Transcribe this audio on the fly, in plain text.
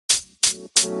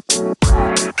Hello,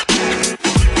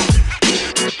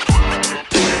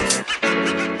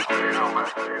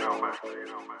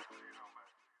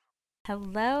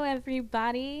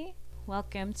 everybody.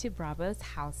 Welcome to Bravo's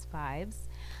House Vibes.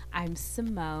 I'm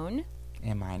Simone.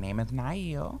 And my name is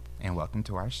Nail, and welcome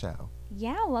to our show.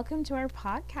 Yeah, welcome to our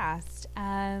podcast.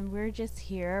 We're just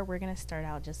here. We're going to start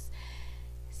out just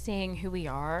saying who we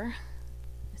are.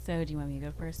 So do you want me to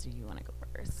go first, or do you want to go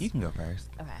first? You can go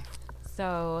first. Okay.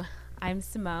 So I'm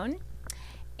Simone,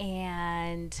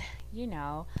 and, you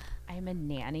know, I'm a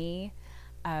nanny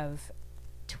of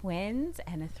twins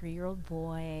and a 3-year-old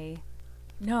boy.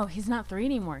 No, he's not 3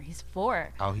 anymore. He's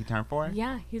 4. Oh, he turned 4?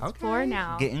 Yeah, he's 4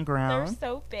 now. Getting ground. They're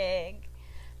so big.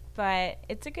 But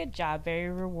it's a good job, very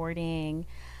rewarding.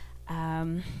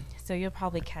 So you'll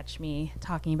probably catch me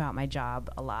talking about my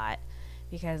job a lot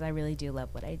because I really do love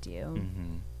what I do.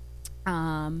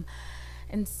 Mm-hmm.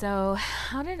 And so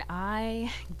how did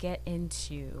I get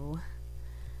into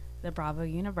the Bravo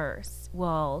universe?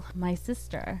 Well, my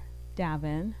sister,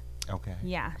 Davin. Okay.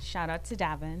 Yeah, shout out to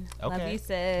Davin. Okay. Love you, sis.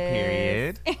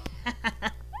 Period.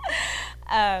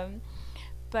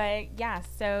 But yeah,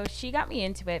 so she got me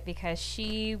into it because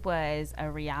she was a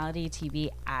reality TV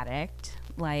addict.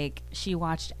 Like, she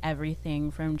watched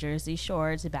everything from Jersey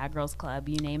Shore to Bad Girls Club.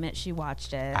 You name it, she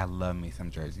watched it. I love me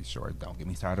some Jersey Shore. Don't get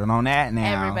me started on that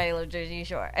now. Everybody loved Jersey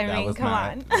Shore. I mean, come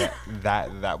on.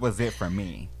 That was it for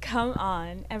me. Come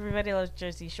on. Everybody loves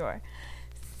Jersey Shore.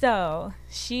 So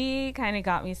she kind of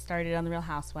got me started on The Real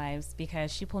Housewives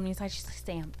because she pulled me aside. She's like,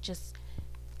 Sam, just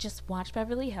watch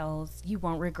Beverly Hills. You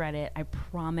won't regret it. I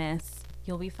promise.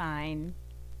 You'll be fine.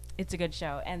 It's a good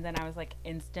show. And then I was like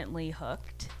instantly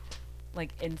hooked.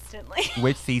 Like instantly.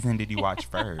 Which season did you watch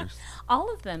first?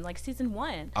 All of them, like season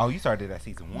 1. Oh, you started at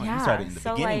season 1. Yeah. You started in the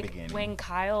beginning. Like when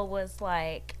Kyle was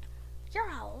like, "You're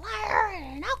a liar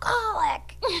and an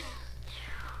alcoholic."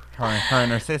 Her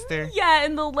and her sister. Yeah,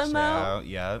 in the limo. So,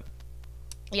 yep.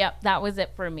 Yep, that was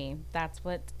it for me. That's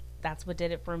what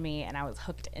did it for me, and I was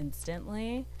hooked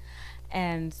instantly.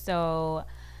 And so,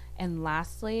 and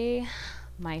lastly,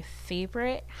 my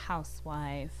favorite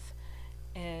housewife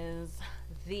is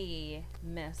the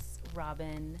Miss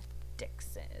Robin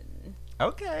Dixon.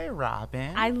 Okay,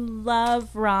 Robin. I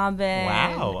love Robin.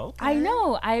 Wow, okay. I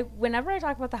know. Whenever I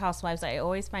talk about the housewives, I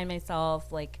always find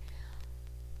myself like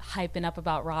hyping up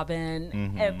about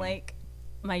Robin, and like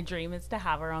my dream is to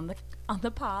have her on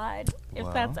the pod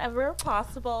if that's ever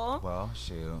possible. Well,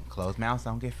 shoot, closed mouths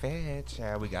don't get fed,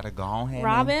 child. We gotta go on ahead.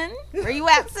 Robin, where you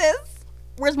at, sis?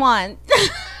 Where's Juan?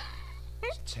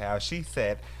 Child, she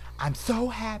said, "I'm so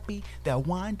happy that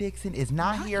Juan Dixon is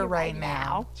not here right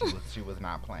now." She was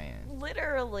not playing.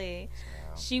 Literally,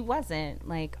 she wasn't.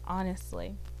 Like,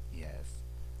 honestly. Yes.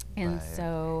 And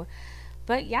so.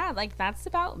 But yeah, like that's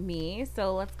about me.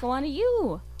 So let's go on to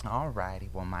you.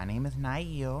 Alrighty. Well, my name is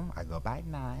Nail. I go by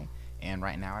Nye. And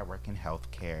right now I work in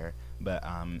healthcare. But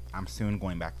I'm soon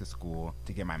going back to school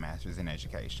to get my master's in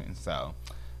education. So,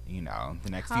 you know, the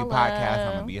next few podcasts,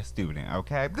 I'm going to be a student,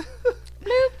 okay?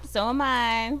 Bloop. So am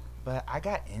I. But I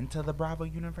got into the Bravo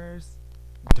universe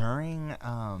during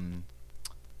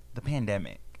the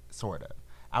pandemic, sort of.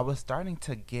 I was starting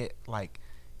to get, like,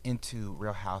 into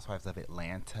Real Housewives of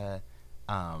Atlanta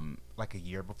like a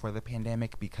year before the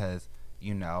pandemic because,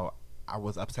 you know, I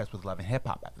was obsessed with Love and Hip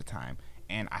Hop at the time,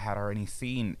 and I had already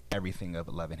seen everything of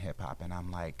Love and Hip Hop, and I'm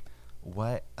like,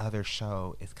 what other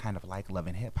show is kind of like Love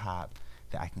and Hip Hop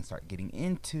that I can start getting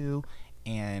into?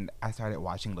 And I started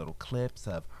watching little clips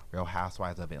of Real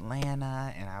Housewives of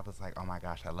Atlanta, and I was like, oh my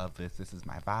gosh, I love this. This is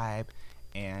my vibe.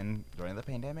 And during the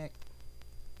pandemic,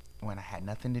 when I had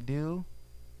nothing to do,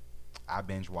 I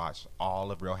binge watched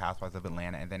all of Real Housewives of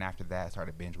Atlanta, and then after that I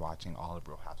started binge watching all of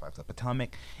Real Housewives of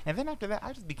Potomac, and then after that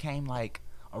I just became like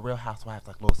a Real Housewives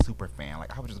like little super fan.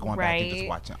 Like I was just going back and just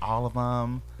watching all of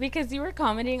them. Because you were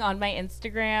commenting on my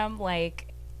Instagram,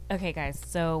 like, okay guys,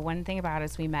 so one thing about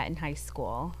us, we met in high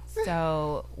school,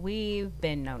 so we've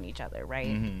been known each other, right?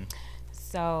 Mm-hmm.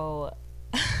 So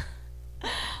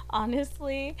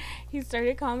honestly, he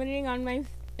started commenting on my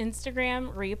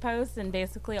Instagram reposts, and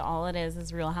basically all it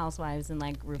is Real Housewives and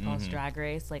like RuPaul's Drag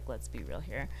Race. Like, let's be real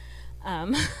here.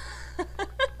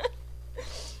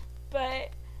 But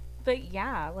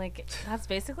yeah, like that's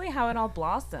basically how it all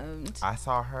blossomed. I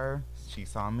saw her, she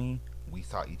saw me, we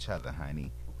saw each other,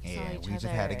 honey, and we just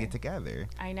had to get together.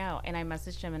 I know, and I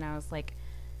messaged him and I was like,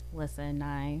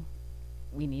 listen,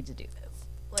 we need to do this.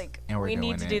 Like, we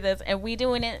need to do this, and we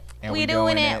doing it. We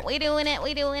doing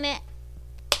it.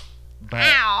 But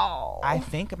Ow. I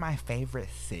think my favorite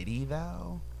city,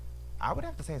 though, I would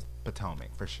have to say it's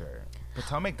Potomac for sure.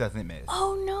 Potomac doesn't miss.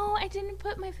 Oh no, I didn't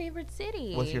put my favorite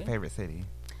city. What's your favorite city?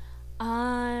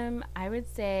 I would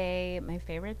say my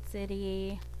favorite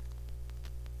city,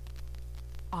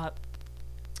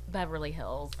 Beverly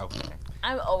Hills. Okay.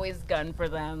 I'm always gun for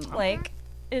them. Okay. Like,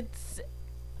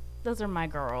 those are my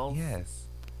girls. Yes.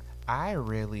 I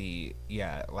really,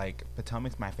 like,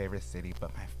 Potomac's my favorite city,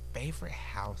 but my favorite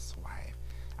housewife,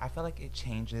 I feel like it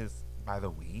changes by the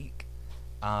week.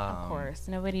 Of course.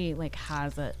 Nobody, like,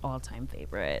 has an all-time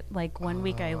favorite. Like, one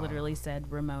week I literally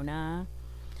said Ramona.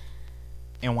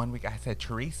 And one week I said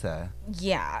Teresa.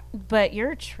 Yeah, but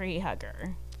you're a tree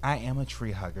hugger. I am a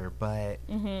tree hugger, but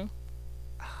Mm-hmm.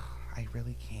 I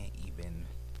really can't even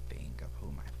think of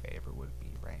who my favorite would be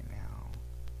right now.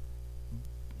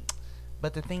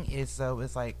 But the thing is, though,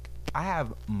 is like I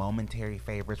have momentary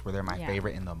favorites where they're my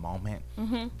favorite in the moment.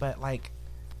 Mm-hmm. But like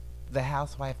the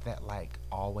housewife that like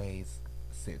always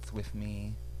sits with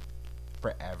me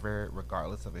forever,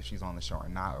 regardless of if she's on the show or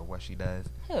not or what she does.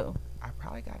 Who? I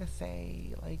probably gotta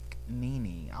say like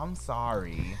Nene. I'm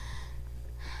sorry.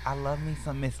 I love me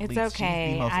some Miss It's Leach. okay.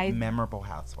 She's the most memorable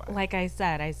housewife. Like I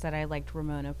said I liked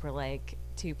Ramona for like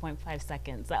 2.5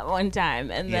 seconds at one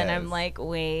time. And then I'm Yes. like,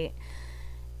 wait,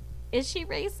 is she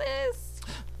racist?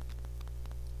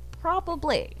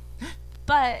 Probably.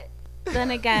 But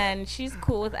then again, she's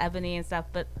cool with Ebony and stuff,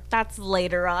 but that's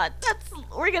later on.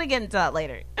 We're going to get into that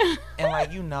later. And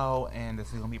like and this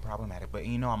is gonna be problematic, but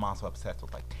I'm also obsessed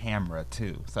with like Tamra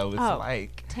too. So it's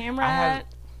like Tamra.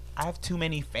 I have too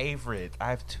many favorites.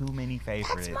 That's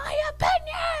my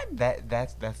opinion.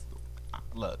 That's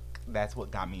look, that's what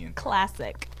got me into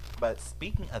Classic. But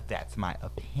speaking of that's my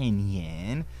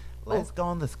opinion, let's go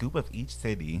on the scoop of each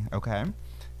city, okay?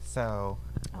 So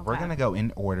we're gonna go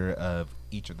in order of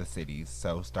each of the cities.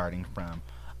 So starting from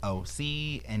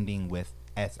OC, ending with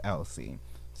SLC.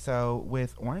 So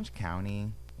with Orange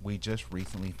County, we just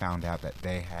recently found out that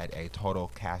they had a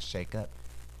total cast shakeup.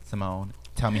 Simone,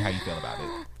 tell me how you feel about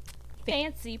it.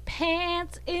 Fancy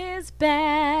Pants is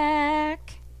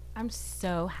back. I'm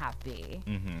so happy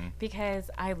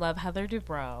because I love Heather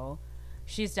Dubrow.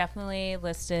 She's definitely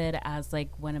listed as like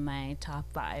one of my top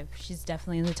 5. She's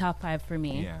definitely in the top 5 for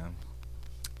me. Yeah.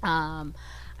 I'm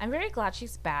very glad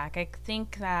she's back. I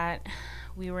think that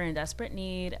we were in desperate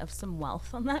need of some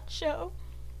wealth on that show.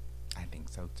 I think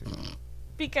so too.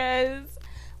 Because,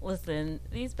 listen,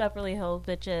 these Beverly Hills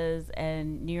bitches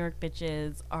and New York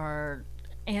bitches are,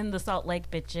 and the Salt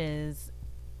Lake bitches,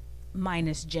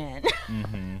 minus Jen.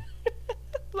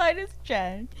 Minus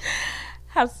Jen.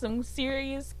 Have some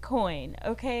serious coin,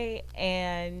 okay?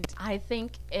 And I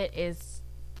think it is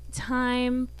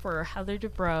time for Heather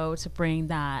Dubrow to bring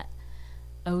that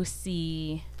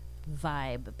OC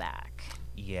vibe back.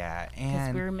 Yeah, Because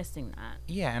and we were missing that.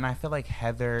 yeah, and I feel like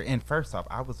Heather. And first off,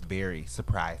 I was very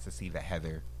surprised to see that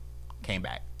Heather came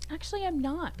back. Actually, I'm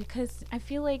not, because I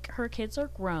feel like her kids are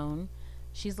grown.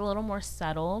 She's a little more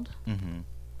settled.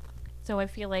 So I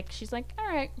feel like she's like, all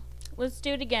right, let's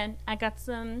do it again. I got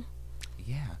some.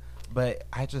 Yeah, but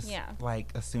I just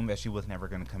like assumed that she was never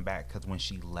going to come back because when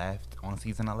she left on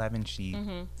season 11, she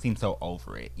seemed so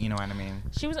over it. You know what I mean?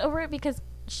 She was over it because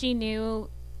she knew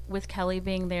with Kelly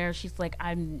being there, she's like,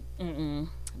 I'm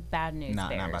bad news Not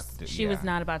bears. about to do- She was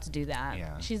not about to do that.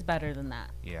 Yeah. She's better than that.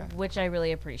 Yeah. Which I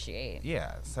really appreciate.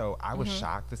 Yeah, so I was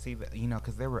shocked to see that,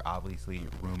 because there were obviously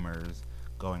rumors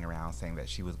going around saying that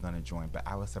she was going to join, but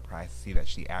I was surprised to see that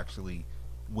she actually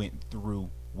went through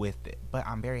with it. But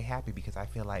I'm very happy because I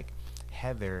feel like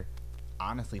Heather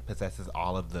honestly possesses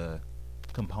all of the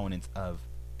components of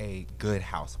a good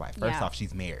housewife. First off,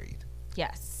 she's married.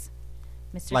 Yes.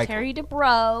 Mr. Like- Terry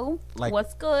Dubrow. Like,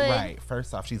 what's good? Right.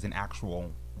 First off, she's an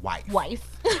actual wife.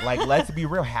 Wife. Like, let's be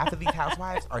real. Half of these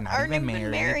housewives are not Aren't even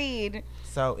even married.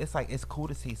 So it's like, it's cool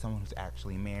to see someone who's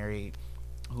actually married,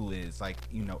 who is like,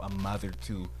 a mother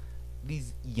to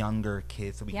these younger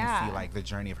kids, so we can see like the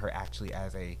journey of her actually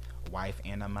as a wife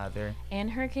and a mother. And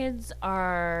her kids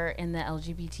are in the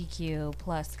LGBTQ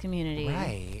plus community.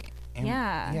 Right. And,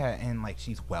 yeah, and like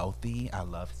she's wealthy. I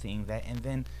love seeing that. And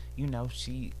then,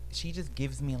 she just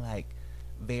gives me like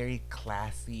very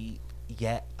classy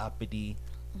yet uppity,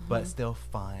 but still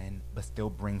fun, but still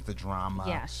brings the drama.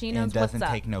 Yeah, she knows and doesn't what's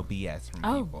up. take no BS from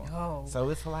people. No. So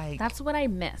it's like That's what I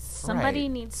miss. Somebody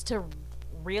Right. needs to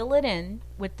reel it in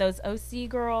with those OC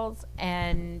girls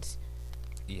and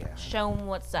show them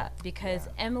what's up. Because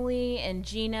Emily and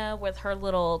Gina with her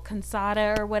little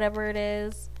consada or whatever it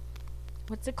is,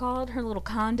 what's it called? Her little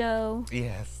condo.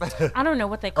 Yes. I don't know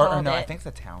what they called or no, it. I think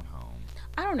it's a townhome.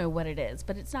 I don't know what it is,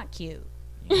 but it's not cute.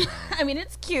 You know? I mean,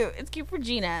 it's cute. It's cute for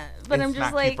Gina, but It's I'm just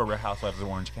not like, cute for Real Housewives of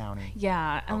Orange County.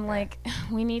 yeah, I'm Okay. like,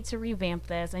 we need to revamp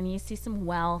this. I need to see some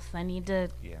wealth. I need to.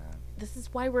 Yeah, This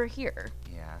is why we're here.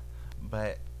 yeah.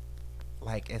 But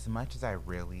like, as much as I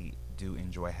really do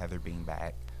enjoy Heather being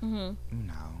back, Mm-hmm.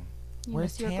 no. You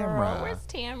Where's miss your Tamra? girl. Where's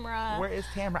Tamra? Where is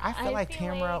Tamra? I feel I like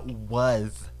feel Tamra like-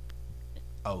 was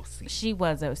OC. She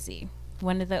was OC.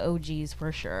 One of the OGs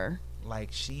for sure. Like,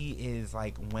 she is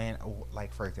like, when,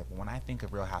 like, for example, when I think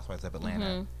of Real Housewives of Atlanta,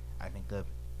 Mhm. I think of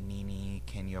Nene,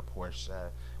 Kenya,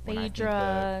 Portia. When I think of-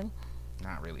 Phaedra.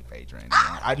 not really Phaedra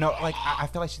anymore. I know, like, I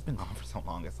feel like she's been gone for so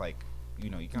long. It's like, you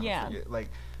know, you kind of Yeah. forget. Like,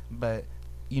 but,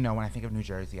 you know, when I think of New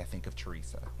Jersey, I think of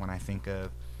Teresa. When I think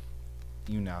of,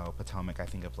 you know, Potomac, I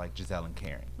think of, like, Giselle and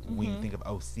Karen. When you Mhm. think of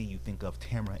OC, you think of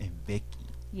Tamra and Vicky.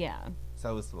 Yeah.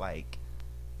 So it's like,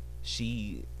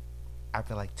 I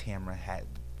feel like Tamra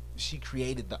she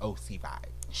created the OC vibe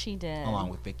She did. along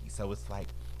with Vicky. So it's like,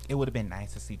 it would have been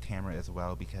nice to see Tamra as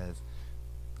well, because,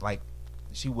 like,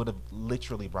 she would have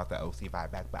literally brought the OC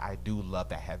vibe back. But I do love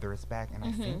that Heather is back, and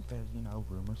I think there's, you know,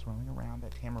 rumors rolling around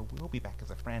that Tamra will be back as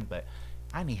a friend. But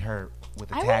I need her with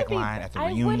the tagline at the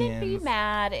reunions. I wouldn't be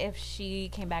mad if she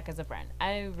came back as a friend.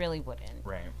 I really wouldn't.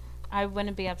 Right. I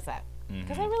wouldn't be upset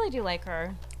because I Mhm. really do like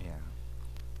her Yeah.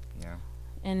 Yeah.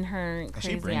 and her And crazy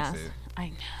she brings ass. it. I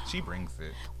know. She brings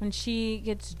it. When she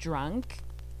gets drunk,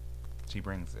 She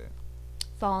brings it.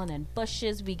 falling in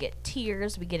bushes, we get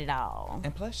tears, we get it all.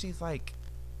 And plus, she's like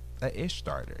a ish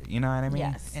starter. You know what I mean?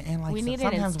 Yes. And like, We need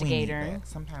an sometimes we need instigator. that.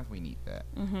 Sometimes we need that.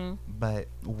 Mm-hmm. But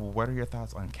what are your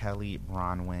thoughts on Kelly,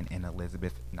 Bronwyn, and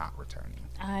Elizabeth not returning?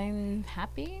 I'm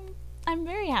happy. I'm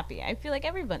very happy. I feel like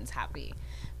everyone's happy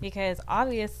because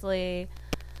obviously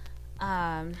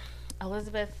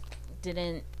Elizabeth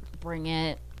didn't bring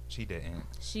it. She didn't.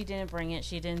 She didn't bring it.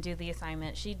 She didn't do the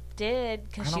assignment. She did I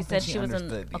because don't she think said she was in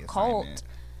understood a the cult. assignment.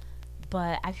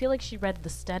 But I feel like she read the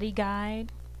study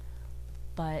guide,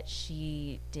 but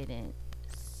she didn't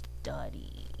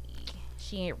study.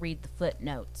 She ain't read the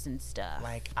footnotes and stuff.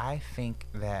 Like, I think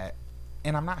that,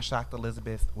 and I'm not shocked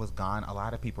Elizabeth was gone. A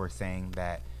lot of people are saying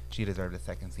that she deserved a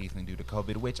second season due to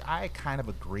COVID, which I kind of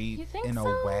agree You think in so?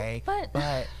 a way.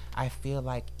 But I feel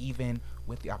like even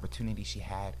with the opportunity she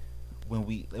had,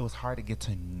 it was hard to get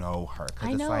to know her.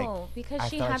 I it's know like, because I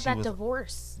she felt had like that was-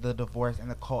 divorce. the divorce and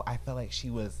the cult. I felt like she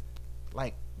was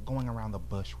like going around the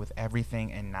bush with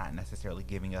everything and not necessarily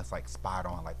giving us like spot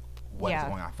on like what is Yeah.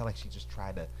 going on. I felt like she just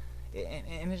tried to,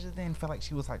 and it just didn't feel like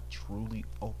she was like truly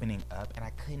opening up, and I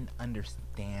couldn't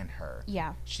understand her.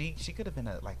 Yeah. She could have been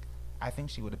I think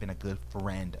she would have been a good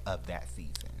friend of that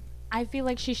season. I feel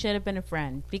like she should have been a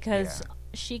friend because Yeah.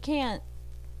 she can't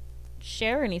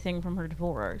share anything from her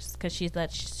divorce because she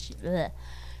said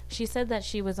that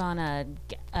she was on a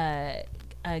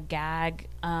gag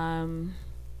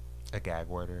A gag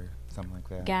order, something like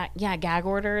that. gag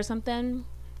order or something.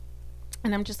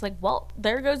 And I'm just like, well,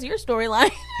 there goes your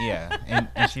storyline. Yeah, and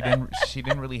she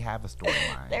didn't really have a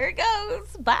storyline. There it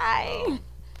goes. Bye. Oh.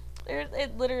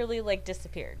 It literally like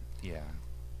disappeared. Yeah,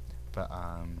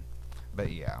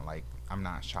 but yeah, like, I'm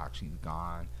not shocked she's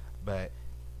gone, but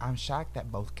I'm shocked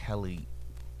that both Kelly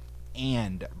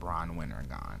and Bronwyn are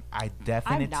gone. I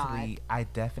definitely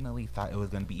thought it was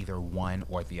going to be either one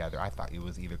or the other. I thought it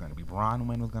was either going to be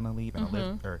Bronwyn was going to leave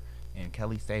and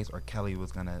Kelly stays, or Kelly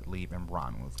was going to leave and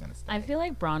Bronwyn was going to stay. I feel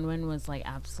like Bronwyn was like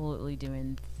absolutely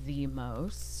doing the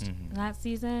most that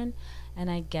season,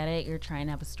 and I get it. You're trying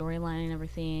to have a storyline and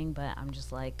everything, but I'm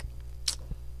just like,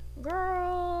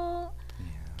 girl,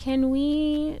 can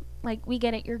we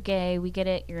get it? You're gay. We get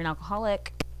it. You're an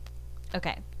alcoholic.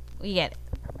 Okay, we get it.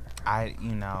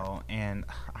 And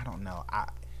I don't know.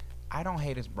 I don't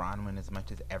hate as Bronwyn as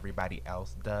much as everybody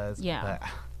else does. Yeah.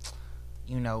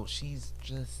 But she's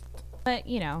just. But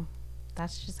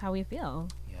that's just how we feel.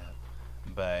 Yeah.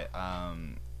 But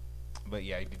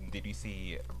yeah, did you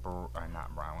see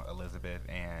not Bronwyn, Elizabeth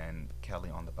and Kelly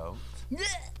on the boat?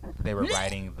 They were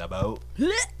riding the boat.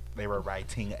 They were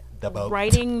writing the boat.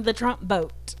 Riding the Trump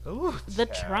boat. Ooh, The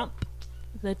child.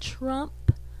 Trump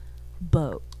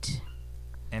boat.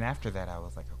 And after that, I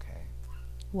was like, okay,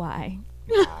 Why?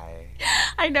 bye.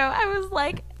 I know. I was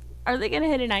like, are they gonna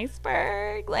hit an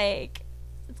iceberg? Like,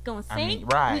 it's gonna sink. I mean,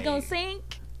 right. We gonna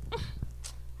sink.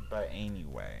 But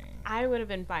anyway, I would have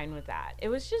been fine with that. It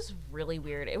was just really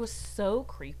weird. It was so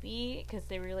creepy because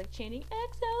they were like chanting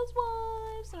 "ex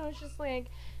housewives," and I was just like,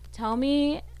 tell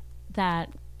me that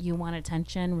you want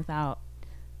attention without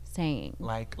saying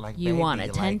like you baby, want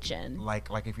attention. Like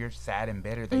if you're sad and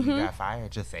bitter that you got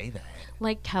fired, just say that.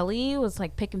 Like Kelly was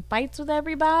like picking fights with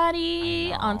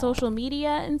everybody I on know. social media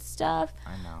and stuff.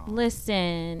 I know.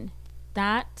 Listen,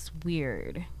 That's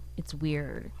weird. It's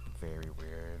weird. Very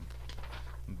weird.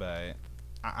 But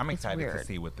I'm excited to weird.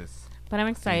 see what this. But I'm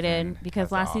excited Season because has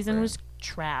to last season offer. was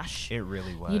trash. It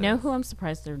really was. You know who I'm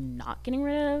surprised they're not getting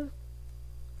rid of?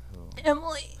 Who?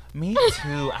 Emily. Me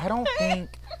too. I don't think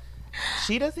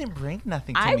she doesn't bring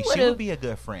nothing to I me. She would've- would be a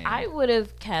good friend. I would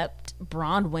have kept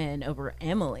Bronwyn over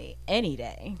Emily any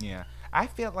day. Yeah. I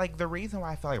feel like the reason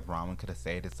why I feel like Bronwyn could have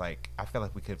stayed is like I feel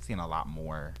like we could have seen a lot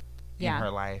more in Yeah.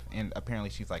 her life, and apparently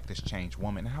she's like this changed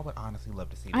woman. And I would honestly love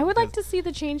to see that. I would like because to see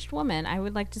the changed woman. I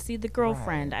would like to see the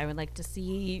girlfriend. Right. I would like to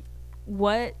see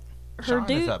what her Sean is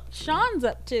dude up to. Sean's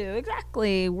up to.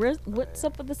 Exactly. What's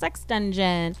up with the sex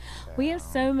dungeon? We have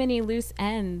so many loose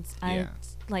ends. Yeah.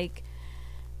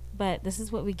 But this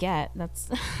is what we get. That's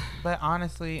But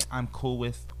honestly, I'm cool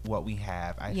with what we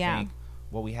have. I Yeah. think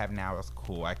what we have now is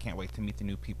cool. I can't wait to meet the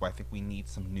new people. I think we need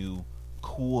some new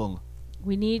cool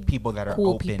we need people that are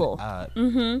cool open people. up.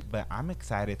 Mm-hmm. But I'm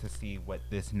excited to see what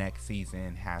this next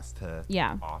season has to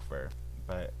Yeah. offer.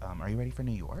 But are you ready for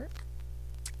New York?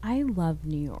 I love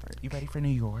New York. You ready for New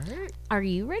York? Are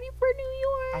you ready for New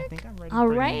York? I think I'm ready All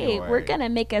for New right, York. we're gonna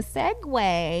make a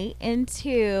segue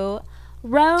into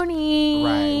Roni.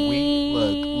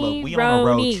 Right. Look, we on a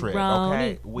road trip,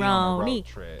 okay? We on a Roni. road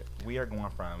trip. We are going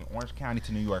from Orange County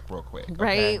to New York real quick. Okay?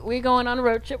 Right, we're going on a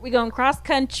road trip. We're going cross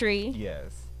country.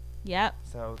 Yes. Yep.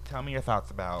 So tell me your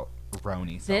thoughts about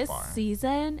Roni so This far.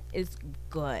 season is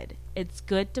good. It's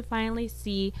good to finally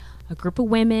see a group of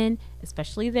women,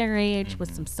 especially their age,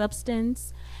 with some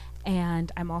substance.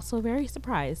 And I'm also very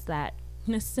surprised that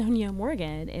Miss Sonia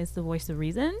Morgan is the voice of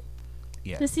reason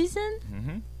Yes. this season.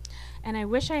 Mm-hmm. And I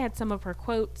wish I had some of her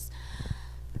quotes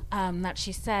that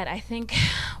she said. I think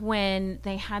when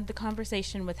they had the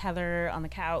conversation with Heather on the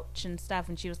couch and stuff,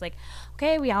 and she was like,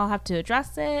 okay, we all have to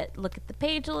address it, look at the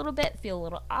page a little bit, feel a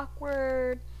little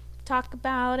awkward, talk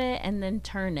about it, and then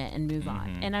turn it and move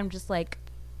on. And I'm just like,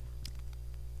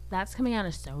 that's coming out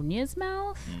of Sonia's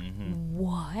mouth?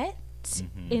 What?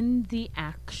 In the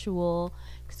actual,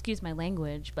 excuse my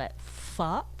language, but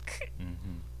fuck?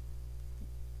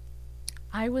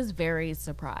 I was very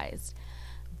surprised.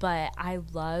 But I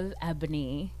love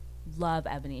Ebony. Love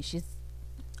Ebony.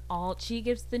 She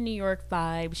gives the New York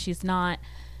vibe. She's not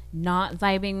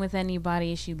vibing with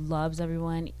anybody. She loves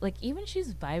everyone. Like, even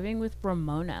she's vibing with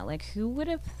Ramona. Like, who would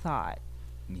have thought?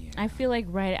 Yeah. I feel like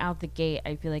right out the gate,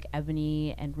 I feel like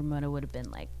Ebony and Ramona would have been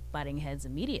like butting heads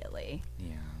immediately.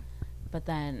 Yeah. But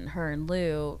then her and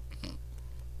Lou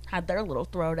had their little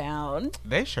throwdown.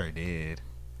 They sure did.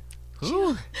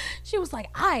 She was like,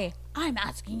 I'm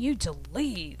asking you to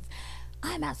leave.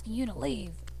 I'm asking you to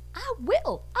leave. I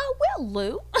will,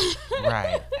 Lou.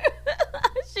 Right.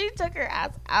 She took her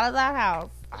ass out of that house.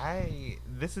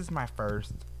 This is my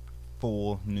first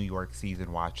full New York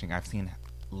season watching. I've seen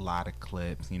a lot of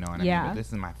clips, you know what I mean? But this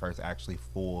is my first actually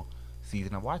full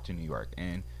season of watching New York.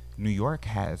 And New York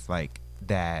has like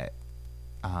that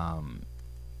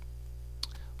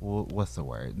what's the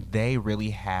word? They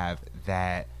really have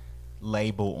that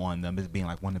label on them as being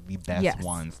like one of the best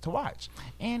ones to watch,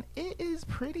 and it is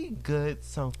pretty good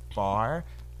so far.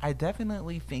 I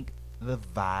definitely think the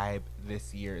vibe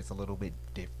this year is a little bit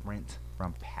different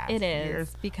from past years. It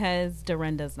is because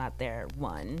Dorinda's not there.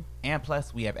 One, and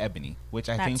plus we have Ebony, which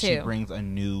I That think she too. brings a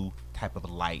new type of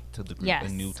light to the group, Yes.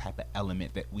 a new type of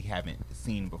element that we haven't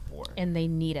seen before. and they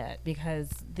need it because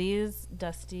these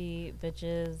dusty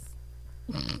bitches,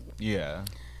 Yeah.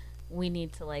 we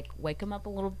need to like wake them up a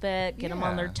little bit, get them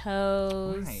on their Yeah.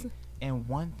 toes. Right. And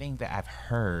one thing that I've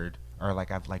heard, or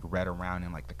like I've like read around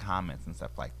in like the comments and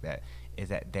stuff like that, is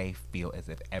that they feel as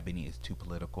if Ebony is too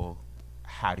political.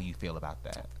 How do you feel about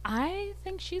that? I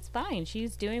think she's fine.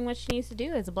 She's doing what she needs to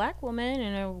do as a black woman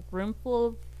in a room full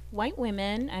of white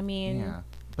women. I mean, Yeah.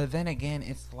 But then again,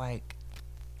 it's like,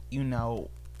 you know,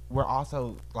 we're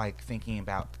also like thinking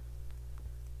about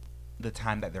the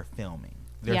time that they're filming.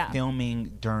 They're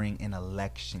filming during an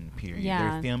election period.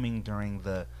 Yeah. They're filming during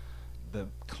the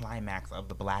climax of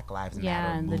the Black Lives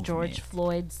Matter and movement. the George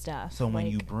Floyd stuff. So when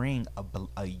like, you bring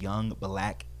a young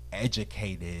black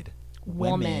educated Woman,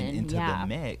 woman into yeah. the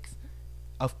mix,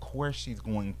 of course she's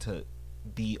going to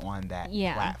be on that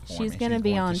platform. she's and gonna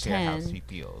be going on to share how 10. she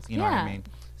feels. You know what I Yeah. mean?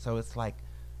 So it's like,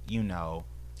 you know,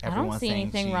 I don't everyone's see saying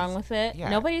anything wrong with it. Yeah.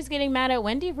 Nobody's getting mad at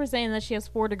Wendy for saying that she has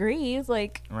 4 degrees.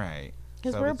 Like, right.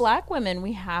 because So we're it's- black women,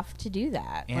 we have to do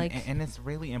that. And, like, and it's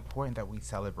really important that we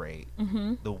celebrate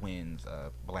the wins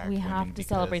of black we women. have to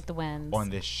celebrate the wins. On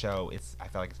this show, I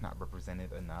feel like it's not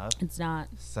represented enough. It's not.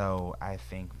 So I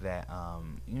think that,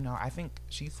 you know, I think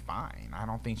she's fine. I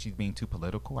don't think she's being too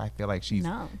political. I feel like she's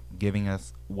No. giving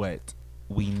us what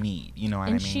we need. You know what I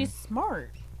mean? And she's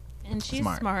smart. And she's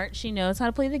smart. She knows how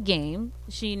to play the game.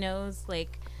 She knows,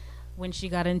 like, when she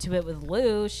got into it with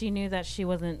Lou, she knew that she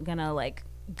wasn't gonna, like,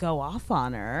 go off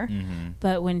on her.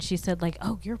 But when she said, like,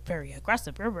 oh, you're very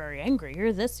aggressive, you're very angry,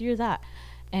 you're this, you're that,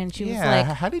 and she was like,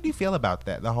 how did you feel about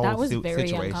that? The whole that was very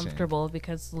situation? Uncomfortable,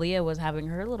 because Leah was having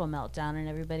her little meltdown and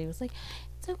everybody was like,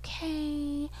 it's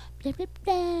okay, blah blah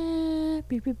blah,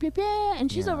 blah blah blah, blah.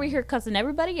 And she's over here cussing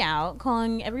everybody out,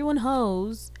 calling everyone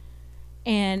hoes,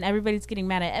 and everybody's getting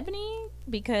mad at Ebony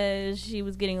because she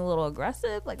was getting a little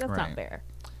aggressive. Like, that's not fair.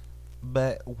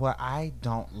 But what I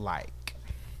don't like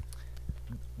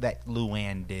that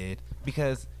Luann did,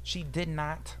 because she did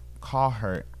not call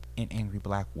her an angry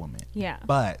black woman. Yeah.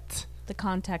 But the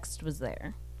context was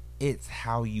there. It's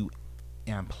how you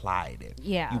implied it.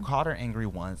 Yeah. You called her angry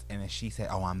once, and then she said,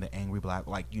 oh, I'm the angry black,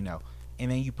 like, you know.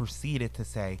 And then you proceeded to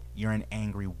say, you're an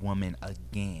angry woman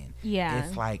again. Yeah.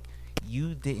 It's like,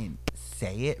 you didn't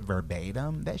say it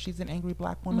verbatim that she's an angry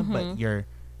black woman,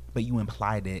 but you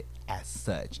implied it as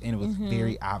such. And it was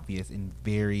very obvious and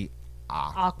very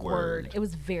awkward. It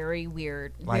was very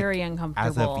weird, like, very uncomfortable.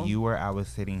 As a viewer, I was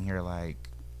sitting here like,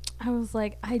 I was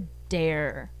like, I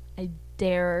dare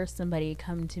somebody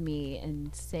come to me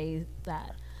and say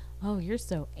that, oh, you're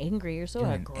so angry, you're so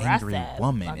aggressive, an angry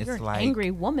woman. Oh, it's you're like an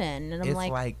angry woman. And I'm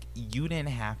like you didn't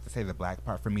have to say the black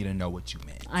part for me to know what you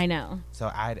meant. I know. So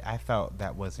I felt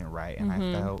that wasn't right, and I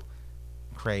felt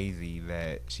crazy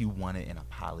that she wanted an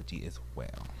apology as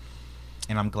well.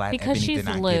 And I'm glad because Ebony did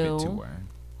not give it to her.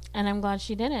 And I'm glad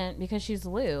she didn't, because she's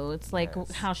Lou. It's like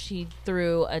how she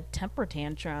threw a temper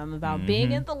tantrum about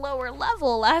being at the lower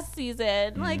level last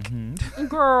season. Like,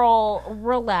 girl,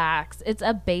 relax. It's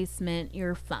a basement.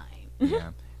 You're fine.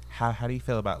 Yeah. How do you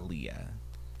feel about Leah?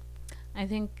 I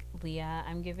think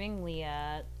I'm giving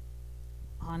Leah,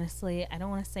 honestly, I don't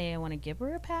want to say I want to give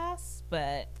her a pass,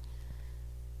 but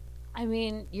I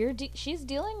mean, she's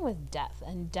dealing with death,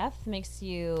 and death makes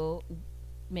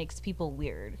people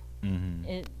weird.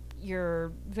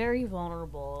 You're very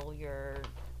vulnerable. Your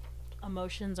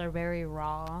emotions are very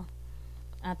raw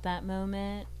at that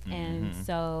moment. And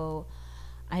so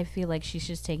I feel like she's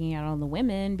just taking out on the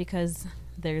women because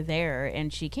they're there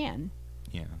and she can.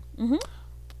 Yeah.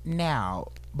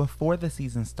 Now, before the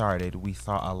season started, we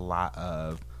saw a lot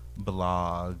of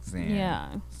blogs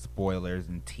and spoilers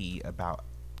and tea about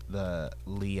the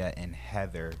Leah and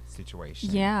Heather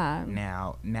situation. Yeah.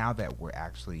 Now that we're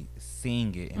actually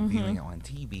seeing it and viewing it on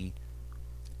TV,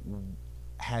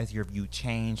 has your view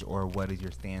changed, or what is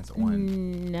your stance on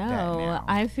that now?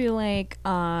 I feel like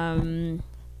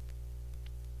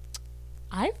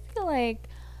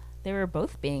they were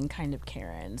both being kind of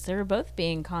Karens. They were both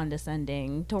being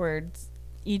condescending towards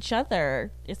each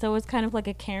other. So it was kind of like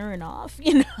a Karen off,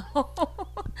 you know?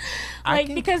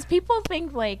 Because people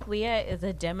think like Leah is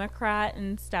a Democrat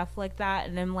and stuff like that,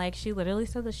 and I'm like, she literally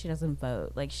said that she doesn't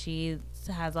vote. Like, she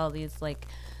has all these like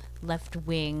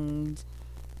left-winged,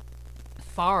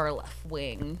 far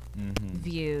left-wing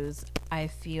views. I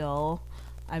feel,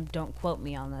 don't quote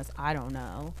me on this, I don't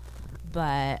know,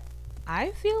 but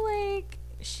I feel like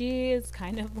she is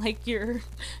kind of like your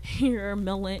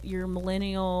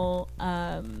millennial.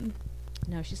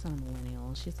 No, she's not a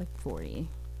millennial. She's like 40.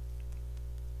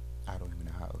 I don't even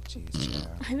know how old she is. Yeah.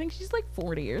 I think she's like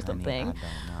 40 or something. I don't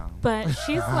know. But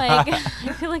she's like,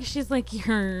 I feel like she's like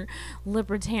your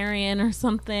libertarian or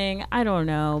something. I don't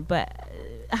know. But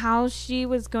how she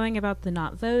was going about the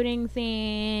not voting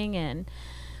thing, and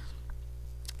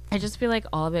I just feel like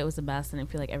all of it was a mess, and I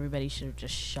feel like everybody should have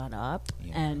just shut up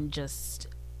and just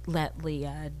let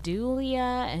Leah do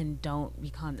Leah and don't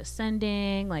be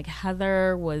condescending. Like,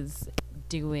 Heather was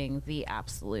doing the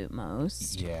absolute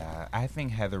most. Yeah, I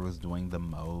think Heather was doing the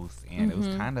most, and it was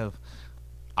kind of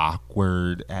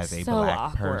awkward as a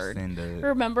black person.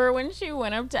 Remember when she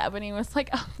went up to Ebony and was like,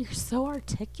 "Oh, you're so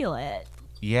articulate."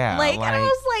 Yeah, like and I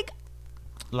was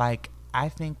like I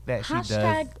think that she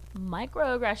does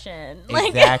microaggression.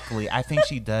 Exactly. I think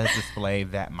she does display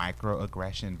that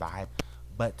microaggression vibe.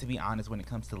 But to be honest, when it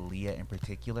comes to Leah in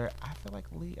particular, I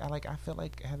feel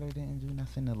like Heather didn't do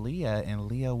nothing to Leah, and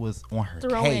Leah was on her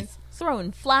case,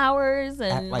 throwing flowers,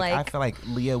 and I feel like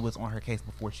Leah was on her case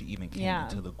before she even came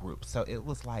into the group. So it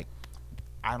was like,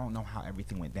 I don't know how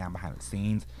everything went down behind the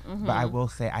scenes, but I will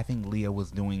say I think Leah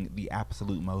was doing the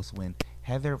absolute most when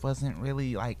Heather wasn't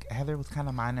really, like, Heather was kind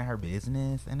of minding her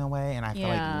business in a way, and I feel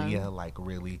like Leah like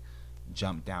really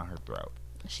jumped down her throat.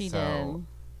 She did.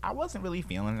 I wasn't really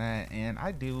feeling that, and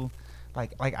I do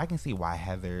like I can see why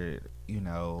Heather, you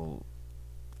know,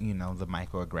 the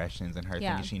microaggressions and her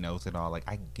thinking she knows it all. Like,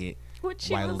 I get when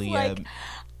she Why was Leah- like,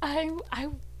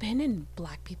 I've been in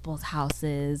black people's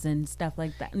houses and stuff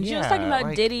like that. And she was Yeah, talking about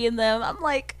like- Diddy and them. I'm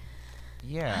like,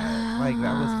 Yeah, like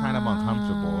that was kind of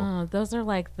uncomfortable. Those are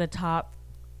like the top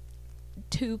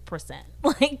 2%.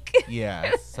 Like,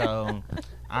 Yeah, so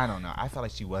I don't know. I felt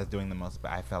like she was doing the most,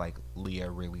 but I felt like Leah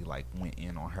really like went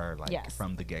in on her like Yes.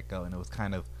 from the get go, and it was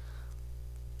kind of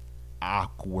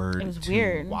awkward It was to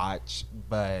weird. watch.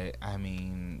 But I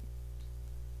mean,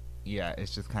 yeah,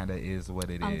 it's just kind of is what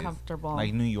it is. uncomfortable.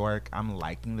 Like New York, I'm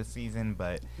liking the season,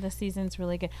 but The season's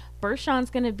really good. Bershawn's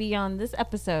going to be on this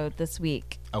episode this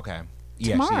week. okay,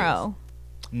 yeah, she is. Tomorrow.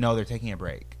 No, they're taking a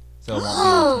break, so it won't be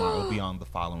on tomorrow. It'll be on the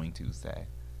following Tuesday.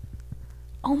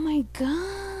 Oh my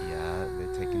God. Yeah,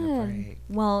 they're taking a break.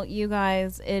 Well, you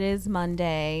guys, it is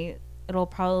Monday. It'll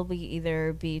probably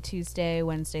either be Tuesday,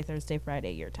 Wednesday, Thursday,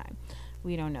 Friday, your time.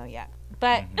 We don't know yet.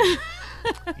 But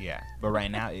Yeah, but right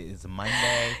now it is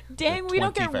Monday. dang, the we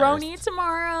don't get 21st. Roni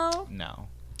tomorrow. No.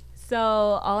 So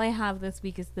all I have this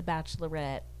week is The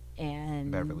Bachelorette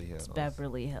and Beverly Hills.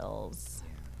 Beverly Hills.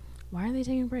 Yeah, Why are they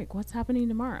taking a break? What's happening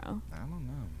tomorrow? I don't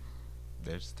know.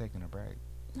 They're just taking a break.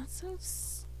 That's so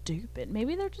stupid.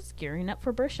 Maybe they're just gearing up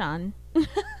for Bershawn.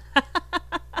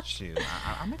 Shoot,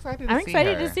 I'm excited. I'm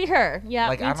excited her. to see her. Yeah,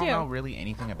 Like me I don't too. know really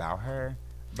anything about her,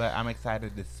 but I'm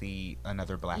excited to see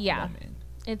another black Yeah. woman.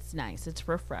 It's nice. It's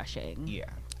refreshing. Yeah.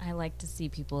 I like to see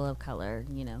people of color,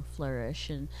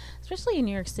 flourish, and especially in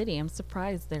New York City. I'm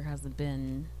surprised there hasn't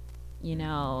been,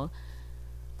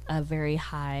 a very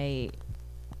high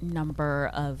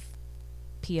number of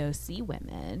POC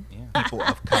women. Yeah. People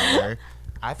of color.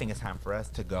 I think it's time for us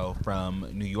to go from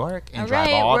New York and All drive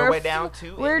right, all the we're way down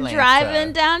to We're Atlanta.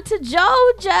 driving down to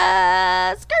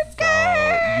Georgia. Skirt, So,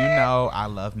 skirt. I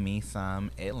love me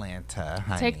some Atlanta,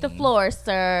 honey. Take the floor,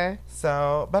 sir.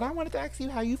 So, but I wanted to ask you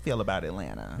how you feel about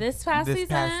Atlanta. This past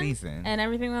season and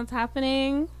everything that's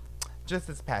happening. Just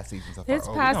this past season so far. This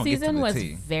Oh, we past gonna get to season the was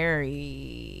tea.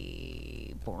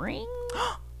 very boring.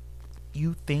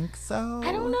 You think so?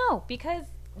 I don't know, because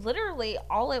literally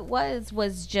all it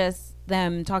was just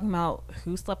them talking about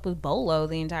who slept with Bolo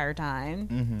the entire time.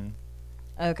 Mm-hmm.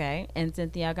 Okay, and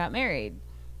Cynthia got married.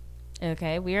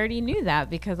 Okay, we already knew that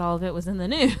because all of it was in the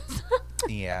news.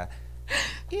 Yeah.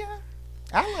 Yeah.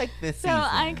 I like this So season.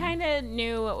 I kind of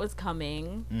knew what was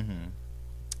coming.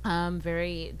 Mm-hmm. I'm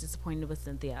very disappointed with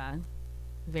Cynthia.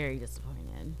 Very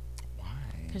disappointed. Why?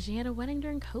 Because she had a wedding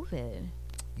during COVID.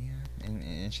 Yeah.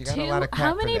 And she got a lot of crap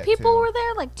How for many that, people too. were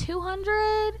there? Like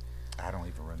 200? I don't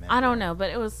even remember. I don't know,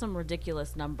 but it was some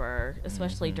ridiculous number,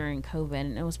 especially Mhm. during COVID.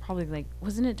 And it was probably like,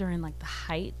 wasn't it during like the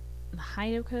height of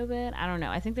COVID? I don't know.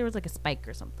 I think there was like a spike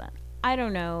or something. I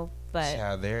don't know, but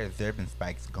Yeah, there have been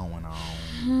spikes going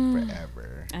on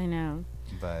forever. I know.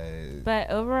 But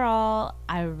But overall,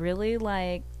 I really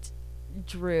liked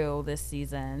Drew this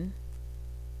season.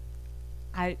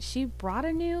 She brought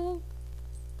a new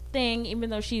thing, even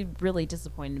though she really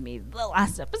disappointed me the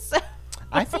last episode.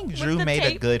 I think With Drew the made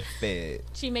a tape. good fit.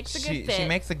 She makes a good fit. She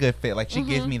makes a good fit. Like she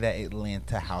gives Mhm. me that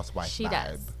Atlanta housewife She vibe.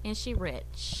 does. And she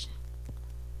rich.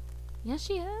 Yes,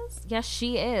 she is. Yes,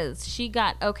 she is. She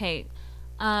got okay.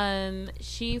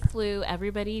 She flew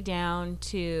everybody down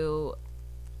to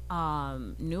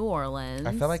New Orleans.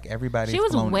 I feel like everybody's She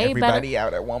was flown way better- everybody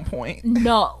out at one point.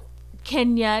 No.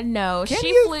 Kenya, no. Kenya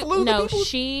she flew flew the no, people-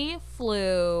 she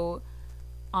flew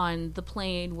on the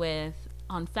plane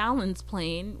on Fallon's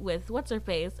plane with what's her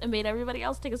face and made everybody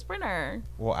else take a Sprinter.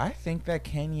 Well, I think that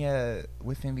Kenya,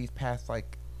 within these past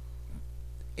like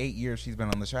 8 years she's been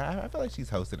on the show, I feel like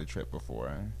she's hosted a trip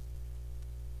before.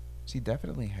 She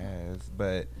definitely has,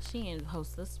 but She didn't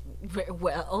host this very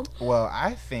well. well,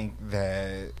 I think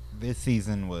that this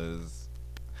season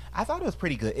I thought it was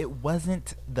pretty good. It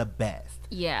wasn't the best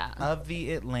Yeah. of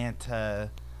the Atlanta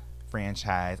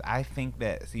franchise. I think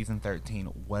that season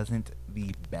 13 wasn't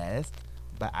the best,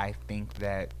 but I think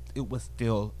that it was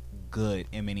still good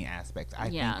in many aspects. I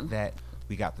Yeah. think that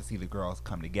we got to see the girls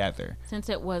come together. Since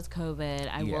it was COVID,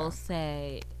 I Yeah. will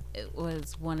say it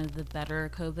was one of the better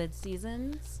COVID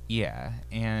seasons. Yeah,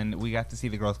 and we got to see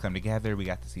the girls come together. We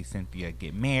got to see Cynthia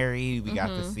get married. We got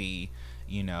to see,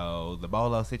 the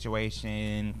Bolo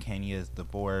situation, Kenya's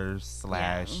divorce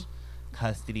 /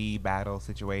 custody battle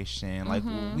situation. Like,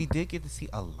 we did get to see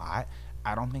a lot.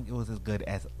 I don't think it was as good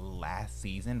as last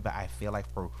season, but I feel like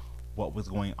for what was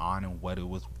going on and what it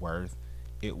was worth,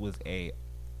 it was a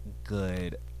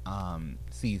good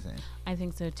season. I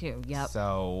think so too. Yep.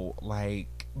 So,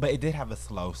 but it did have a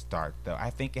slow start, though. I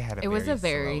think it had It was a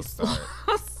very slow slow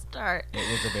start. start.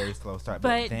 It was a very slow start.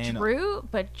 But then, Drew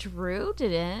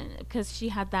didn't, because she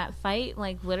had that fight,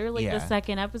 like literally Yeah. the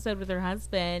second episode with her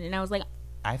husband, and I was like,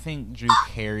 I think Drew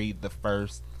carried the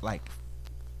first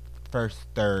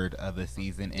third of the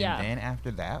season, and then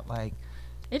after that, like,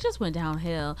 it just went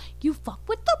downhill. You fuck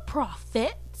with the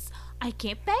prophets. I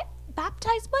can't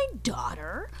baptize my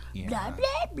daughter. Yeah. Blah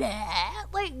blah blah.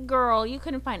 Like, girl, you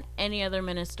couldn't find any other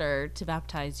minister to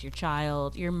baptize your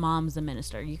child. Your mom's a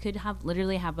minister. You could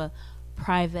literally have a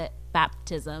private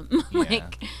baptism.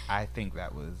 Like, I think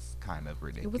that was kind of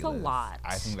ridiculous. It was a lot.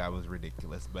 I think that was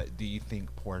ridiculous. But do you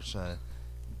think Portia?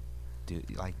 Do you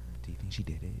think she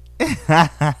did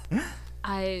it?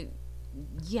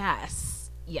 Yes.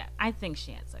 Yeah, I think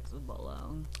she had sex with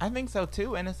Bolo. I think so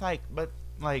too, and it's like, but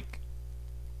like,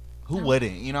 who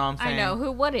wouldn't? You know what I'm saying? I know,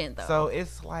 who wouldn't though. So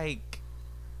it's like,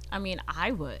 I mean,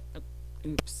 I would.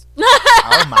 Oops.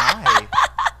 Oh my.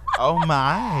 Oh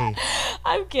my.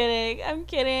 I'm kidding.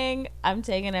 I'm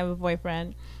taking him a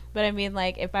boyfriend. But I mean,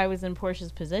 like, if I was in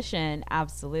Portia's position,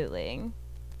 absolutely.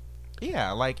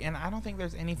 Yeah, like, and I don't think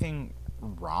there's anything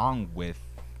wrong with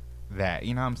that.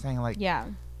 You know what I'm saying? Like, yeah.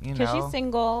 You know, because she's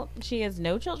single. She has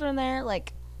no children there.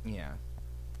 Like, yeah.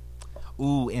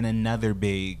 Ooh, and another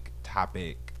big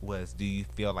topic was, do you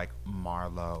feel like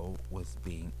Marlo was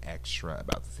being extra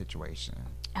about the situation?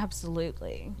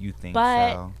 Absolutely. You think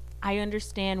but so? I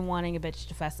understand wanting a bitch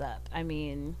to fess up. I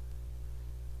mean,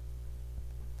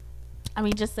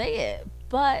 just say it.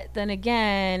 But then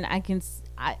again,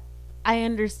 I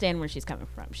understand where she's coming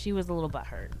from. She was a little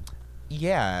butthurt.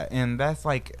 Yeah, and that's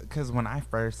like, because when I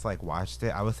first like watched it,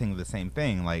 I was thinking the same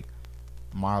thing. Like,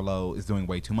 Marlo is doing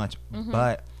way too much. Mm-hmm.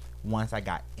 But once I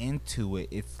got into it,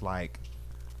 it's like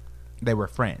they were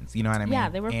friends. You know what I mean? Yeah,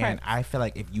 they were friends. And I feel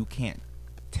like if you can't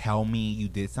tell me you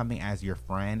did something as your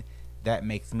friend, that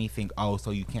makes me think, oh,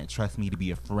 so you can't trust me to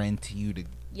be a friend to you to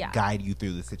guide you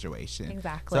through the situation.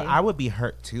 Exactly. So I would be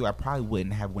hurt too. I probably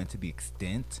wouldn't have went to the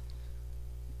extent.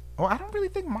 Well, I don't really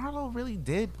think Marlo really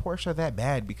did Portia that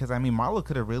bad, because I mean, Marlo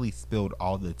could have really spilled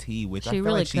all the tea, which I feel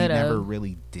really like she never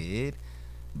really did.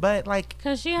 But like,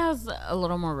 because she has a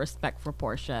little more respect for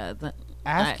Portia than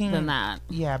that.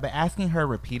 Yeah, but asking her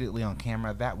repeatedly on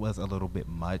camera, that was a little bit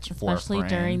much, for a friend.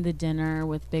 During the dinner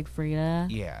with Big Frida.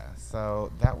 Yeah,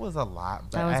 so that was a lot.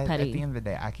 But that was petty. At the end of the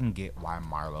day, I can get why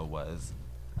Marlo was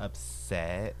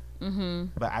upset. Mm-hmm.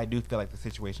 But I do feel like the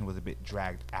situation was a bit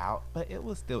dragged out, but it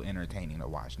was still entertaining to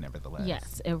watch nevertheless.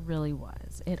 Yes, it really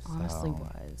was. It honestly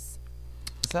was.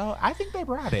 So I think they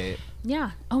brought it.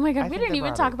 Yeah. Oh my God, we didn't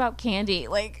even talk about Candy.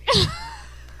 Like,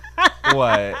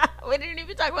 what? We didn't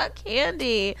even talk about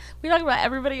Candy. We talked about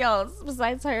everybody else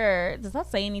besides her. Does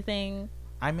that say anything?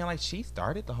 I mean, like, she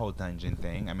started the whole dungeon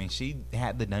thing. I mean, she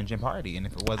had the dungeon party, and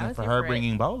if it wasn't for her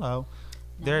bringing Bolo,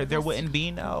 there wouldn't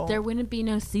be no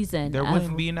season. There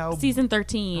wouldn't be no season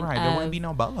 13. Right, there wouldn't be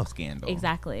no Bolo scandal.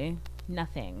 Exactly.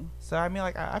 Nothing. So I mean,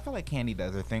 like, I feel like Candy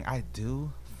does her thing. I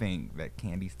do think that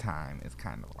Candy's time is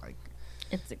kind of like,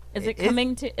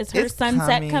 is her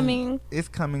sunset coming? It's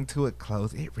coming to a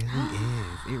close. It really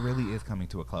is. It really is coming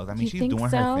to a close. I mean, she's doing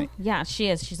so? her thing. Yeah, she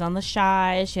is. She's on the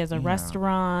Shy. She has a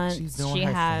restaurant. She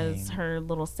has her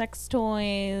little sex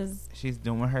toys. She's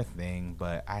doing her thing,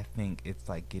 but I think it's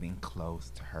like getting close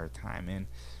to her time. And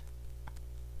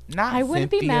I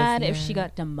wouldn't be mad if she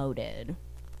got demoted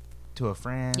to a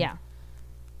friend. Yeah.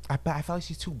 I feel like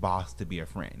she's too boss to be a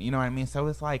friend. You know what I mean? So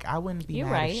it's like, I wouldn't be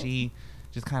mad if she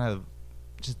just kind of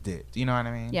just dipped. You know what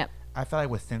I mean? Yep. I feel like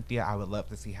with Cynthia, I would love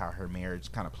to see how her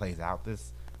marriage kind of plays out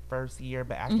this first year.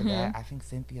 But after that, I think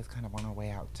Cynthia's kind of on her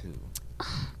way out too.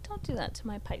 Don't do that to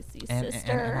my Pisces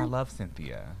sister. And I love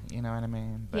Cynthia. You know what I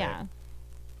mean? But, yeah.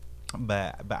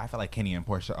 But I feel like Kenny and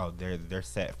Portia, they're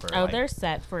set for. They're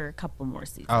set for a couple more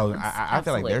seasons. Oh, I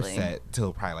feel like they're set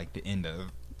till probably like the end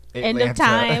of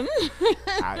time.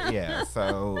 Yeah,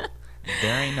 so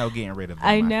there ain't no getting rid of them.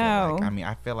 I know. I mean,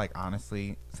 I feel like,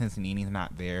 honestly, since Nene's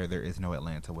not there is no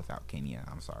Atlanta without Kenya.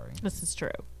 I'm sorry. This is true.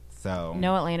 So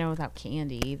no Atlanta without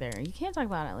Candy either. You can't talk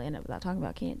about Atlanta without talking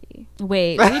about Candy.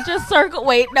 Wait, we just circled.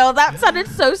 Wait, no, that sounded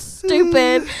so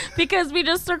stupid because we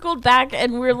just circled back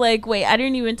and we're like, wait, I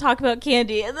didn't even talk about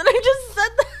Candy, and then I just said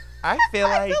that. I feel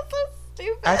like so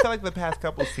stupid. I feel like the past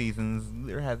couple seasons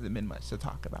there hasn't been much to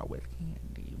talk about with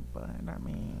Candy, but I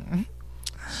mean,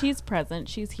 she's present.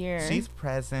 She's here. She's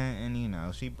present,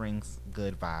 and she brings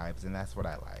good vibes, and that's what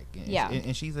I like. And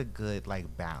and she's a good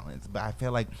like balance. But I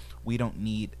feel like we don't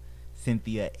need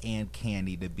Cynthia and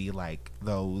Candy to be like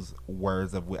those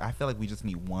words of. I feel like we just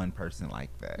need one person like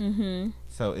that. Mm-hmm.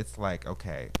 So it's like,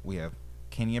 okay, we have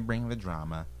Kenya bringing the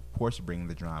drama, Portia bringing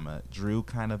the drama, Drew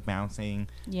kind of bouncing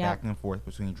back and forth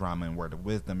between drama and word of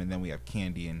wisdom, and then we have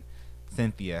Candy and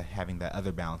Cynthia having that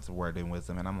other balance of word and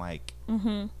wisdom. And I'm like,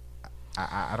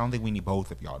 I don't think we need both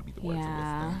of y'all to be the words of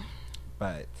wisdom.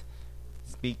 But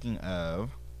Speaking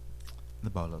of the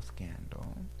Bolo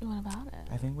scandal, What about it?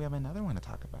 I think we have another one to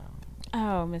talk about.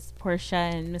 Oh, Miss Portia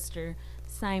and Mr.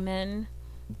 Simon.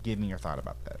 Give me your thought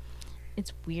about that.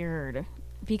 It's weird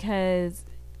because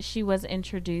she was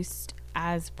introduced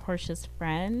as Portia's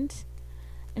friend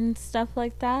and stuff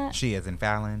like that. She is in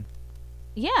Fallon.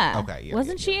 Yeah. Okay. Yeah.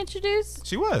 Wasn't she introduced?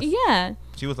 She was. Yeah.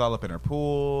 She was all up in her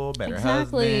pool, met her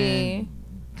Exactly. husband,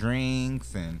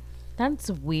 drinks, and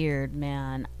That's weird,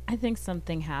 man. I think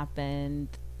something happened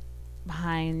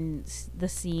behind the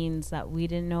scenes that we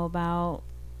didn't know about.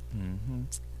 mm-hmm.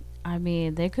 I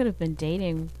mean, they could have been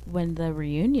dating when the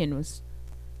reunion was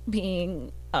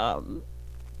being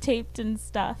taped and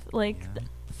stuff. Like, Yeah.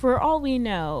 for all we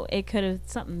know,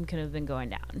 something could have been going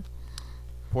down.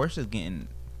 Portia's getting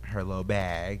her little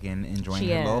bag and enjoying She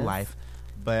her little is. life,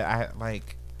 but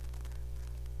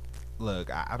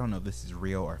look, I don't know if this is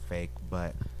real or fake,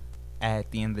 but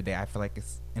at the end of the day, I feel like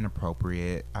it's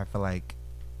inappropriate. I feel like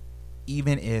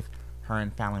even if her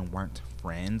and Fallon weren't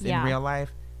friends in real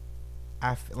life,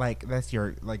 I feel like that's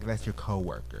your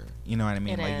coworker. You know what I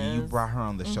mean? It You is. brought her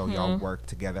on the show, y'all work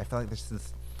together. I feel like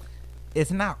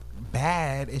it's not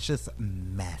bad. It's just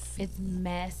messy. It's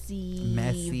messy.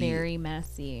 Messy. Very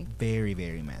messy. Very,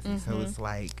 very messy. So it's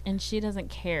like And she doesn't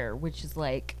care, which is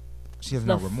like she has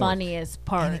the no remorse. funniest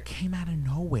part. And it came out of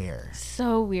nowhere.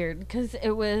 So weird because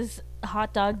it was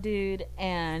Hot Dog Dude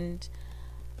and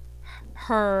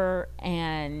her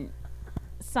and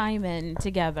Simon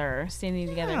together, standing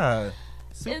together. Yeah.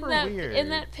 Super weird. In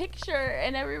that picture,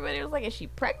 and everybody was like, is she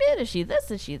pregnant? Is she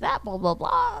this? Is she that? Blah, blah,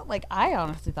 blah. Like, I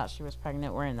honestly thought she was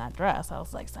pregnant wearing that dress. I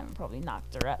was like, Simon probably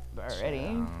knocked her up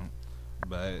already.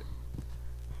 But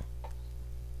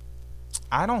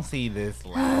I don't see this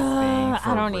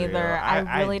lasting. I don't for real. either.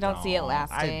 I really don't see it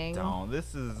lasting. I don't.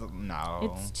 This is no.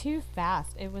 It's too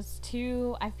fast. It was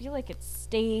too. I feel like it's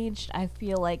staged. I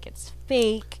feel like it's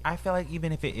fake. I feel like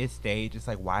even if it is staged, it's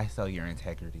like, why sell your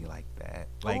integrity like that?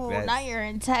 Like that's not your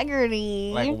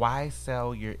integrity. like, why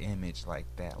sell your image like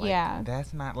that? Like, Yeah.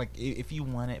 that's not like if you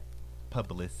wanted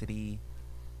publicity.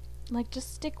 Like,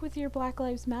 just stick with your Black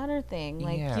Lives Matter thing.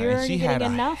 Like, Yeah, you're and already she had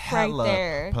getting a enough right hella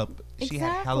there. She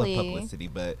had hella Exactly. publicity,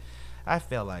 but I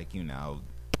feel like,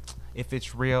 if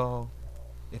it's real,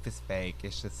 if it's fake,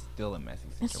 it's just still a messy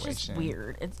situation. It's just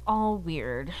weird. It's all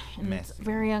weird. And it's Messy.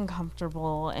 very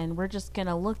uncomfortable. And we're just going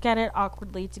to look at it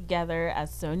awkwardly together,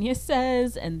 as Sonia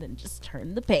says, and then just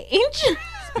turn the page.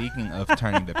 Speaking of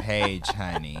turning the page,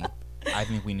 honey, I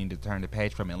think we need to turn the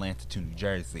page from Atlanta to New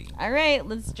Jersey. All right,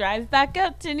 let's drive back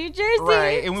up to New Jersey.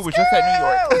 Right, and we were just at New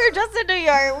York. We were just in New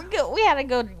York.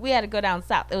 We had to go down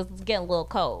south. It was getting a little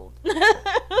cold.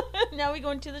 Now we're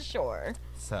going to the shore.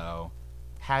 So,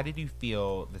 how did you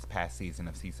feel this past season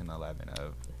of season 11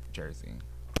 of Jersey?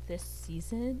 This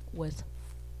season was,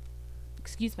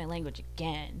 excuse my language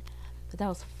again, but that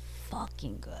was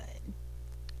fucking good.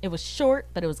 It was short,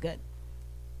 but it was good.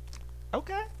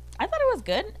 Okay. I thought it was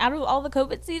good. Out of all the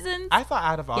COVID seasons, I thought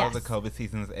out of all Yes. the COVID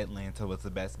seasons, Atlanta was the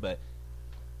best, but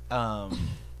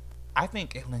I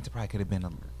think Atlanta probably could have been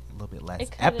a little bit less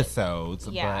It coulda- episodes,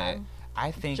 yeah. but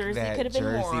I think Jersey that could have been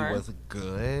Jersey more. was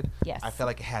good. Yes. I felt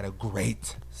like it had a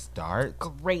great start,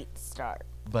 great start.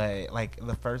 but like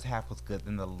the first half was good,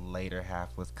 then the later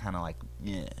half was kind of like,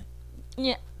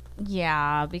 yeah.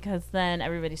 Yeah, because then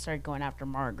everybody started going after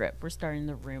Margaret for starting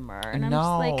the rumor, and I'm no,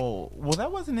 just like, well,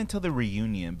 that wasn't until the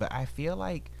reunion, but I feel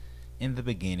like in the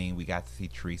beginning we got to see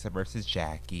Teresa versus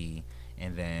Jackie,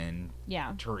 and then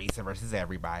yeah, Teresa versus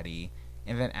everybody,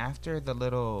 and then after the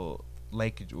little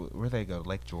where they go,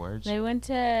 Lake George. they went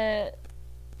to,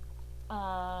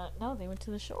 no, they went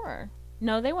to the shore.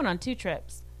 No, they went on 2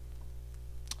 trips.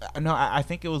 No, I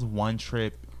think it was one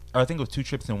trip, or I think it was 2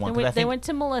 trips in one. 'cause I They think, went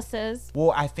to Melissa's.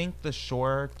 well, I think the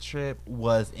shore trip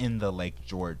was in the Lake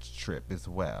George trip as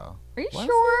well. Are you Was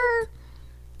sure?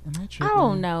 Am I I tripping?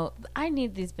 don't know. I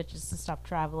need these bitches to stop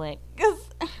traveling. 'Cause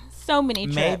so many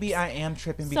trips. Maybe I am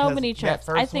tripping because So many that trips.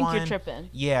 first I think you're one- tripping.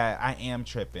 Yeah, I am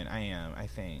tripping. I am. I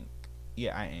think.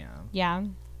 Yeah, I am. Yeah.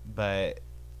 But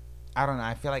I don't know.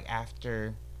 I feel like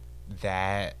after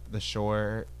that, the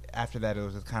shore. After that, it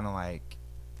was just kind of like,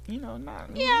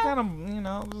 not. Yeah. Kind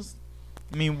of, just.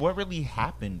 I mean, what really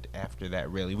happened after that?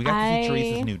 Really, we got to see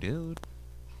Teresa's new dude,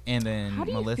 and then How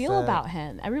do you Melissa. feel about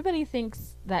him? Everybody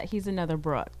thinks that he's another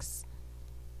Brooks.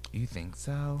 You think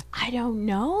so? I don't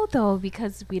know though,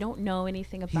 because we don't know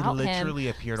anything He about him. literally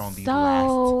appeared on the So,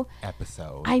 last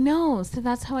episode. I know, so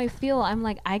that's how I feel. I'm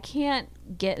like, I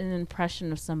can't get an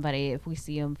impression of somebody if we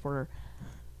see him for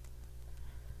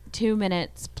 2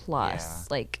 minutes plus. Yeah.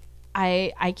 Like,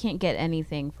 I can't get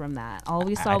anything from that. All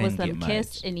we I saw was didn't them get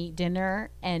kiss much. and eat dinner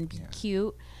and be Yeah.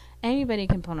 cute, Anybody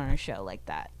can put on a show like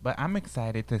that. But I'm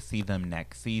excited to see them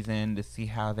next season, to see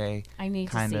how they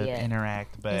kind of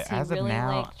interact. But is he as really, of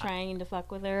now, like, trying to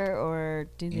fuck with her, or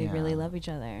do they really love each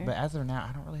other? But as of now,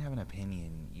 I don't really have an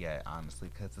opinion yet,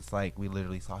 honestly, because it's like we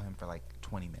literally saw him for like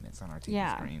 20 minutes on our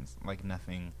TV screens, like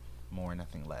nothing more,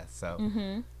 nothing less. So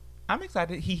I'm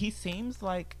excited. He seems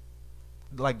like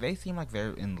they seem like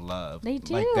they're in love. They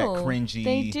do. Like that cringy.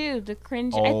 They do. The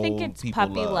cringe. I think it's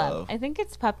puppy love. I think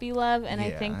it's puppy love, and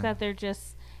I think that they're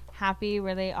just happy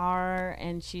where they are,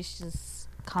 and she's just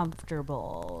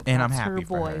comfortable. And That's I'm happy her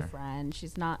for boyfriend.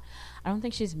 She's not. I don't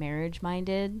think she's marriage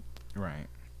minded. Right.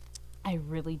 I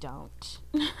really don't.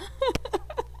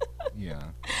 Yeah.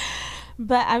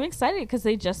 But I'm excited because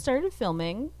they just started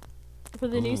filming for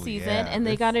the new season, and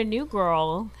they got a new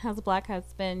girl, has a black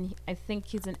husband. I think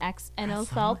he's an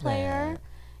ex-NFL player.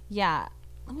 Yeah.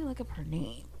 Let me look up her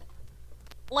name.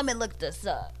 Let me look this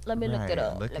up. Let me look it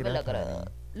up. Let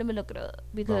me look it up.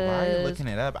 Because but why are you looking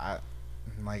it up? I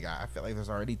feel like there's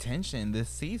already tension this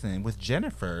season with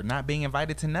Jennifer not being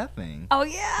invited to nothing. Oh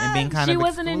yeah, and being kind she of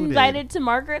wasn't excluded invited to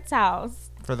Margaret's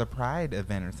house for the Pride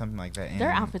event or something like that. And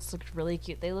their outfits looked really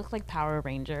cute. They look like Power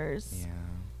Rangers. Yeah.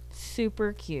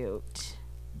 Super cute.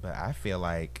 But I feel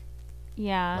like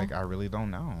I really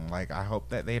don't know. Like, I hope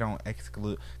that they don't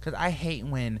exclude, because I hate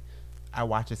when I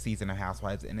watch a season of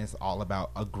Housewives and it's all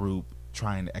about a group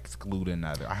trying to exclude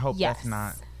another. I hope that's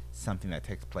not something that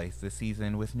takes place this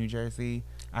season with New Jersey.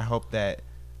 I hope that,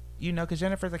 because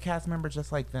Jennifer's a cast member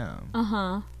just like them.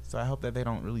 So I hope that they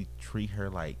don't really treat her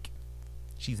like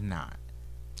she's not.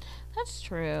 That's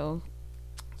true.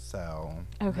 So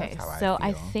okay, that's how so I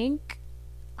I feel. think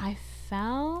I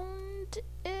found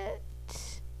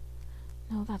it.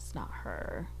 No, that's not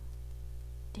her.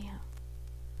 Damn.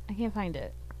 I can't find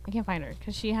it. I can't find her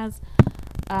because she has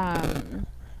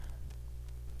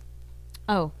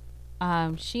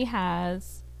she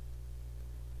has,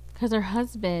 because her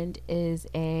husband is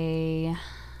a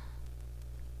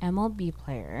MLB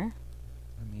player.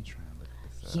 Let me try and look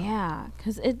this up. Yeah,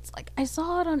 because it's like I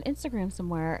saw it on Instagram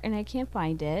somewhere and I can't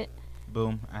find it.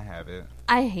 Boom, I have it.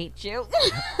 I hate you.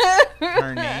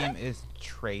 Her name is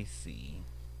Tracy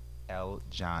L.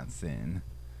 Johnson.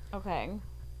 Okay.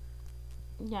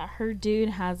 Yeah, her dude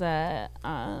has a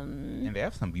and they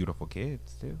have some beautiful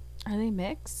kids too. Are they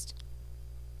mixed?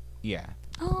 Yeah.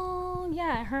 Oh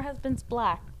yeah, her husband's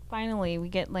black. Finally, we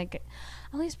get at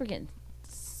least we're get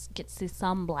to see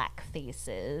some black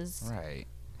faces. Right.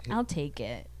 I'll take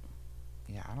it.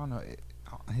 Yeah, I don't know.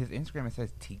 His Instagram, it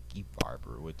says Tiki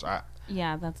Barber, which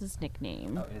yeah, that's his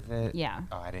nickname. Oh, is it? Yeah.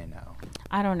 Oh, I didn't know.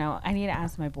 I don't know. I need to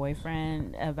ask my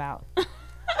boyfriend about.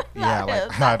 Yeah,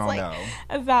 I don't know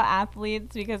about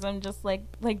athletes, because I'm just like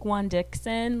Juan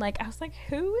Dixon. Like, I was like,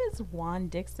 who is Juan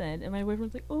Dixon? And my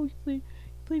boyfriend's like, oh, you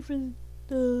play for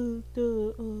the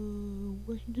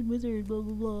Washington Wizards, blah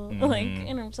blah blah. Mm-hmm. Like,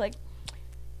 and I'm just like,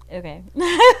 okay.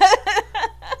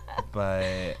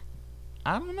 But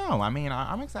I don't know. I mean,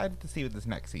 I'm excited to see what this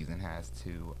next season has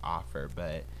to offer.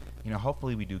 But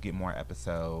hopefully we do get more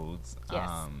episodes.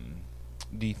 Yes.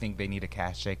 Do you think they need a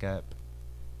cast shakeup?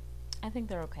 I think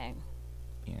they're okay.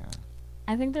 Yeah.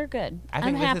 I think they're good. I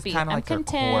think I'm this happy. is kind of like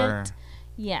content. their core.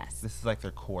 Yes. This is like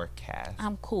their core cast.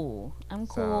 I'm cool.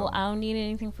 So, I don't need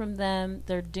anything from them.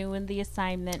 They're doing the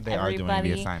assignment. They are doing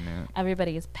the assignment.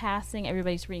 Everybody is passing.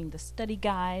 Everybody's reading the study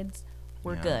guides.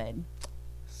 We're good.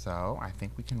 So I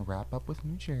think we can wrap up with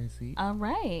New Jersey. All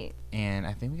right. And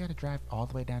I think we got to drive all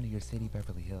the way down to your city,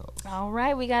 Beverly Hills. All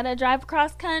right. We got to drive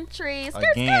across country.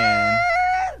 Again.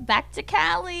 Back to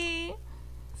Cali.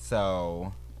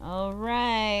 So. All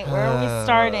right. Where are we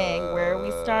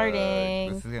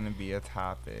starting? This is going to be a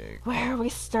topic. Where are we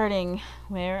starting?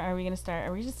 Where are we going to start?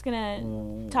 Are we just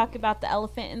going to talk about the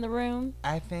elephant in the room?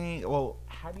 I think,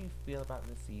 how do you feel about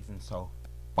this season so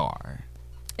far?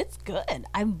 It's good.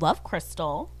 I love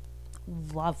Crystal.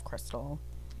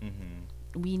 Mm-hmm.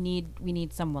 We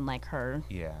need someone like her.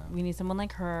 Yeah. We need someone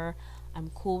like her. I'm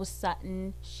cool with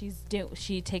Sutton.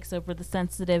 She takes over the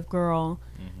sensitive girl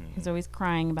who's always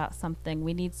crying about something.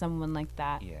 We need someone like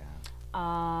that. Yeah.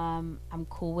 I'm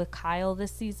cool with Kyle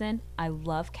this season. I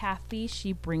love Kathy.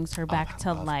 She brings her back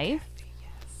to life. Kathy,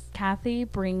 yes. Kathy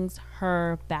brings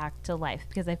her back to life,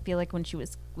 because I feel like when she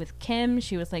was with Kim,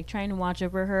 she was like trying to watch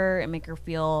over her and make her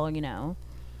feel,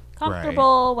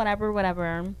 comfortable, whatever.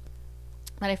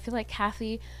 But I feel like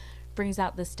Kathy brings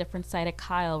out this different side of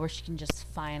Kyle where she can just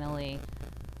finally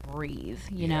breathe,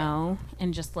 you know,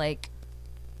 and just like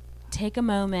take a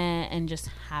moment and just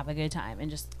have a good time and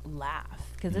just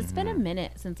laugh, because it's been a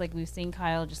minute since like we've seen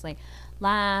Kyle just like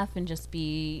laugh and just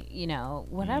be,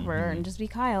 whatever, and just be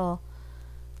Kyle.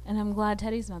 And I'm glad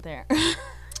Teddy's not there.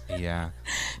 Yeah.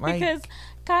 Because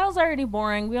Kyle's already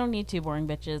boring. We don't need two boring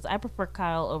bitches. I prefer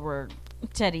Kyle over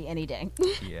Teddy any day.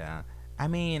 Yeah. I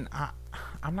mean,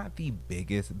 I'm not the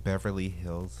biggest Beverly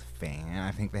Hills fan.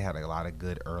 I think they had a lot of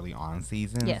good early on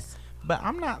seasons. Yes. But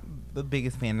I'm not the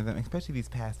biggest fan of them, especially these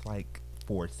past,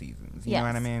 4 seasons. You know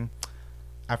what I mean?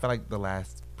 I feel like the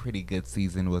last pretty good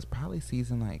season was probably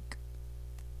season,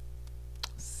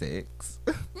 6.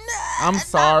 I'm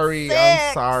sorry,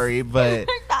 but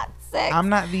Not 6. I'm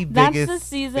not the biggest That's the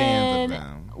season. fans of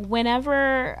them.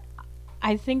 Whenever,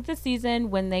 I think the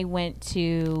season when they went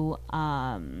to,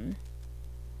 I'm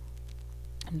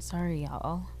sorry,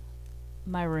 y'all.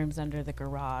 My room's under the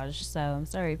garage, so I'm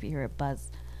sorry if you hear a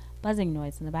buzzing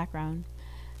noise in the background.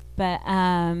 But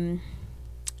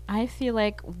I feel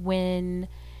like when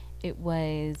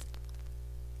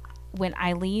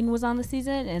Eileen was on the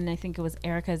season, and I think it was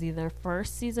Erica's either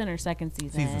first season or second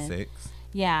season. Season 6.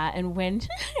 Yeah, and when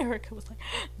Erica was like,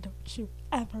 "Don't you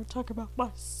ever talk about my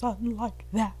son like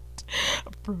that."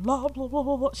 Blah blah blah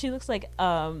blah blah. She looks like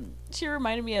she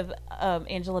reminded me of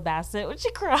Angela Bassett when she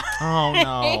cries. Oh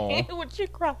no. When she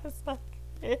cries like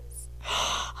this.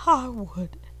 I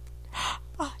would.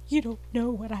 You don't know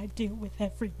what I deal with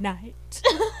every night.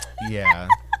 Yeah.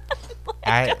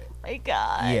 Oh my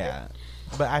God. Yeah.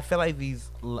 But I feel like these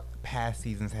past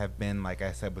seasons have been, like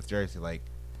I said with Jersey,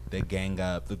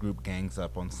 the group gangs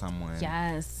up on someone.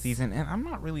 Yes. Season, and I'm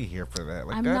not really here for that.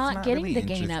 I'm that's not getting really the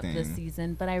gang up this interesting.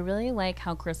 season, but I really like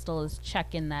how Crystal is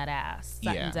checking that ass.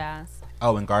 Sutton's ass.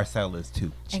 Oh, and Garcelle is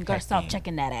too. And Garcelle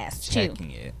checking that ass too.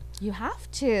 Checking it. You have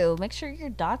to make sure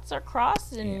your dots are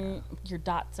crossed and your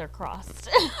dots are crossed.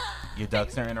 Your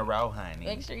ducks are in a row, honey.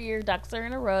 Make sure your ducks are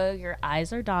in a row, your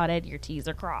I's are dotted, your T's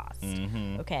are crossed.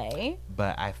 Mm-hmm. Okay.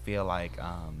 But I feel like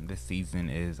this season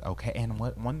is okay. And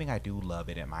one thing I do love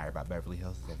and admire about Beverly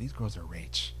Hills is that these girls are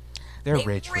rich. They're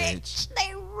rich. They rich.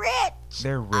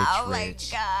 They're rich. Oh my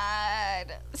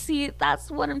God. See,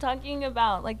 that's what I'm talking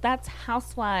about. Like, that's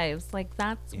Housewives. Like,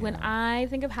 that's when I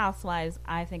think of Housewives,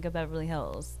 I think of Beverly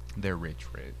Hills. They're rich.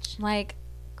 Like,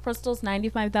 Crystal's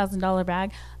 $95,000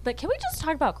 bag. But can we just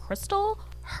talk about Crystal?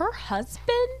 Her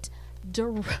husband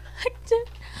directed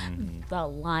The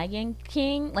Lion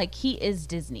King. Like, he is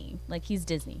Disney. Like, he's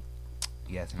Disney.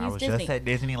 Yes, and He's I was Disney. just at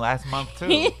Disney last month too.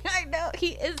 I know,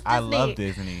 he is Disney. I love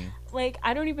Disney. Like,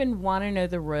 I don't even want to know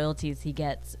the royalties he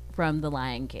gets from The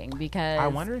Lion King because I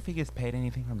wonder if he gets paid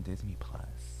anything from Disney Plus.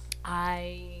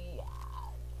 I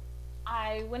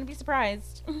wouldn't be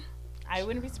surprised. I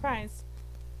wouldn't be surprised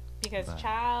because,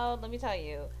 child, let me tell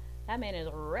you, that man is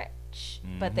rich,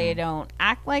 but they don't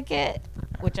act like it,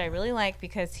 which I really like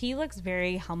because he looks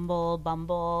very humble,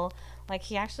 bumble. Like,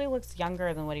 he actually looks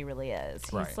younger than what he really is.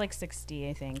 He's like 60,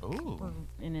 I think. Ooh. Or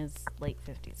in his late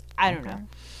 50s. I don't know.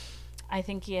 I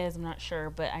think he is. I'm not sure.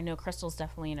 But I know Crystal's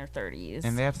definitely in her 30s.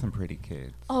 And they have some pretty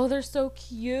kids. Oh, they're so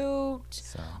cute.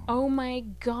 So. Oh, my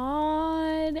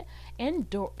God. And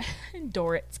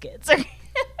Dorrit's kids.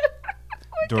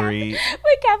 Dorit.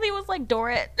 Wait, Kathy was like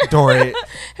Dorit. Dorit.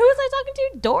 Who was I talking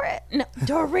to? Dorit. No,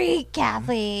 Dorit,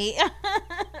 Kathy.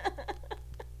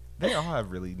 They all have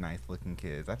really nice looking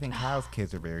kids. I think Kyle's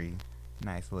kids are very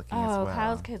nice looking as well. Oh,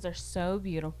 Kyle's kids are so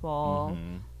beautiful.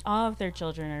 Mm-hmm. All of their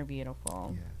children are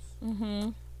beautiful. Yes. Mm-hmm.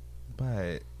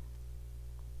 But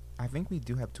I think we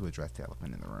do have to address the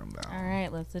elephant in the room, though. All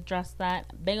right, let's address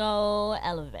that big old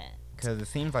elephant. Because it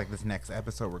seems like this next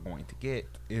episode we're going to get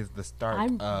is the start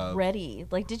I'm ready.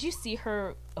 Like, did you see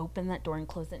her open that door and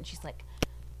close it? And she's like...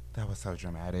 That was so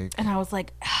dramatic. And I was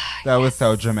like... That was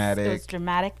so dramatic. It was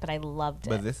dramatic, but I loved it.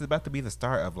 But this is about to be the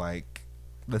start of,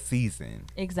 the season.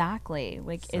 Exactly.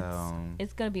 Like,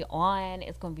 it's going to be on.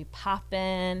 It's going to be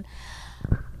popping.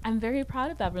 I'm very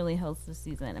proud of Beverly Hills this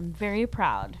season. I'm very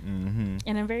proud. Mm-hmm.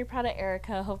 And I'm very proud of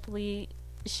Erica hopefully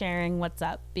sharing what's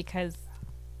up because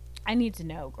I need to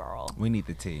know, girl. We need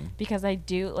the tea. Because I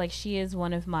do, like, she is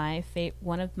one of my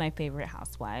favorite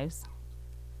housewives.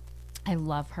 I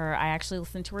love her. I actually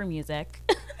listen to her music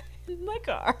in my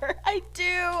car. I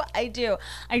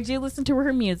do listen to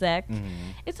her music. Mm-hmm.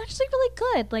 It's actually really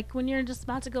good. Like, when you're just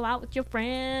about to go out with your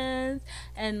friends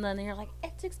and then you're like,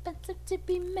 it's expensive to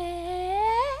be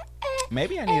mad.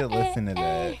 Maybe I need to listen to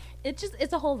that.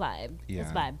 It's a whole vibe. Yeah.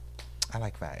 It's vibe. I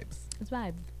like vibes. It's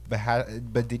vibe.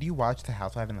 But did you watch The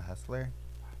Housewife and the Hustler?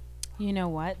 You know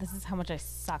what? This is how much I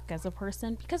suck as a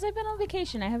person because I've been on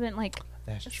vacation. I haven't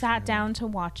That's sat true. down to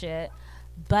watch it.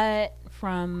 But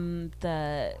from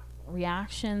the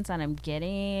reactions that I'm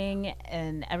getting,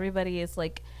 and everybody is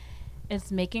like,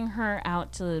 it's making her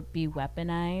out to be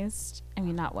weaponized. I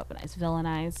mean, not weaponized,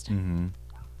 villainized. Mm-hmm.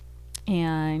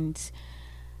 And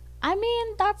I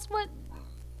mean, that's what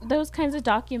those kinds of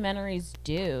documentaries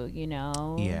do, you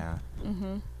know. Yeah.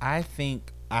 I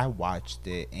think I watched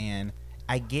it and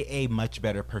I get a much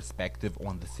better perspective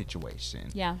on the situation.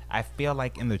 Yeah. I feel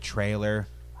like in the trailer,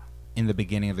 in the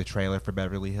beginning of the trailer for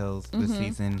Beverly Hills this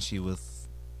season, she was,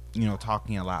 you know,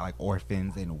 talking a lot like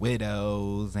orphans and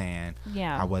widows, and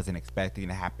Yeah. I wasn't expecting it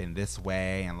to happen this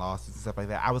way, and losses and stuff like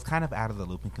that. I was kind of out of the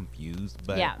loop and confused,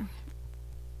 but Yeah.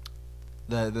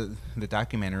 the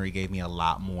documentary gave me a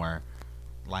lot more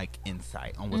like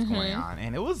insight on what's going on,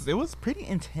 and it was pretty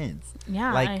intense.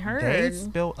 Yeah, like I heard. they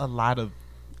spilled a lot of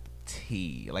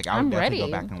tea. Like I I'm would definitely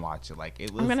ready. go back and watch it. Like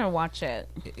it was I'm gonna watch it.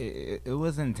 it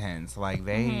was intense. Like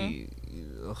they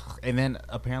and then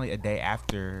apparently a day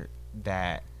after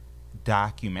that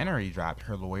documentary dropped,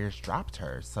 her lawyers dropped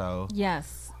her. So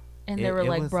Yes. And they It- were it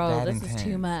like, was bro, that this is intense.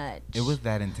 too much. it was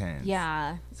that intense.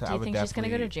 Yeah. So Do I you would think she's gonna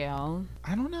go to definitely- jail?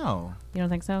 I don't know. You don't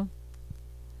think so?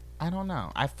 I don't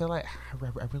know. I feel like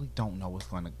I really don't know what's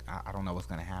going to. I don't know what's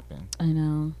going to happen. I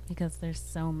know, because there's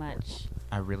so much.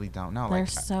 I really don't know.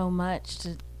 There's Like, so much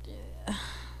to.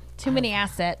 Too many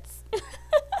assets.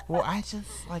 well, I just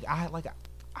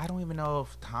I don't even know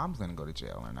if Tom's going to go to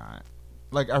jail or not.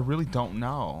 Like, I really don't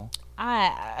know.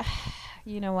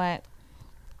 You know what?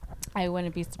 I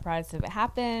wouldn't be surprised if it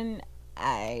happened.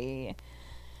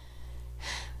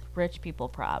 Rich people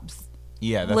probs.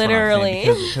 Yeah, that's Literally. what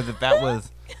I'm saying. Because if that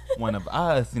was one of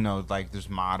us, you know, like just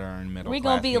modern middle We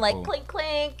class gonna be people, like clink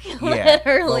clink. yeah.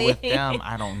 Literally. But with them,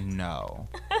 I don't know.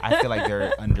 I feel like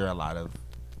they're under a lot of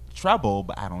trouble,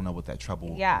 but I don't know what that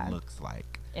trouble Yeah. looks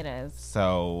like. It is.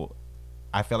 So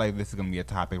I feel like this is going to be a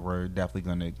topic we're definitely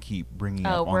going to keep bringing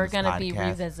Oh, up on we're this gonna be podcast.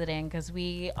 revisiting because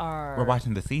we're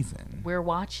watching the season. We're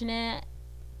watching it,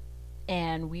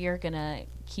 and we are gonna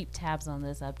keep tabs on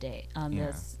this update on Yeah.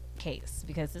 this case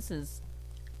because this is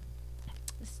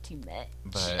too much.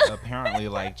 But apparently,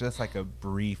 like, just like a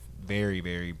brief, very,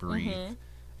 very brief,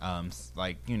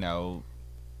 like, you know,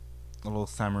 a little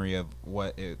summary of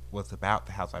what it was about,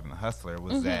 The Housewife and the Hustler,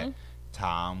 was that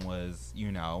Tom was,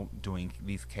 you know, doing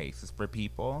these cases for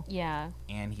people, Yeah.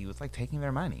 and he was, like, taking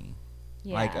their money,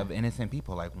 Yeah. like, of innocent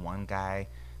people. Like, one guy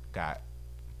got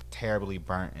terribly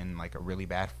burnt in, like, a really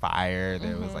bad fire.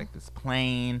 There was, like, this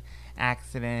plane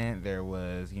accident. There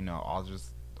was, you know,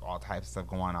 all types of stuff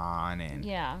going on, and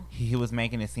Yeah. he was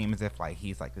making it seem as if like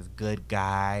he's like this good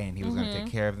guy and he was going to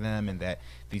take care of them, and that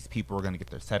these people were going to get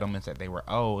their settlements that they were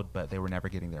owed, but they were never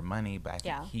getting their money. But I think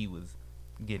Yeah. he was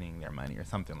getting their money or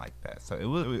something like that. So it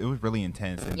was really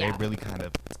intense, and Yeah. they really kind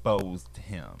of exposed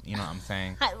him. You know what I'm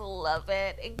saying? I love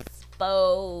it.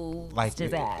 Exposed Like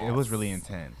his ass. it was really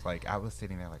intense. Like I was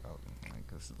sitting there like, oh, like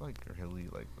this is like really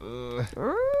like,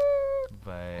 ugh.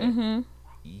 But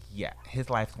yeah, his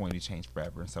life's going to change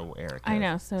forever, and so will Erica's. I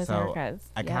know, so is Erica's.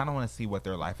 I kind of want to see what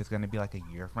their life is going to be like a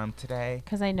year from today.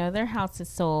 Because I know their house is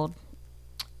sold.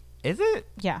 Is it?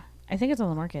 Yeah. I think it's on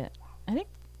the market. I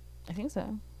think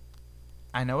so.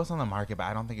 I know it's on the market, but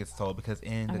I don't think it's sold because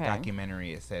in the Okay.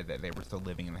 documentary it said that they were still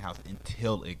living in the house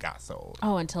until it got sold.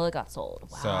 Oh, until it got sold.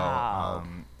 Wow. So,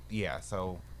 yeah,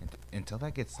 so until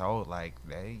that gets sold, like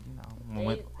they, you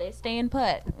know, they stay in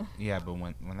put. yeah, but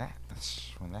when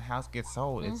that house gets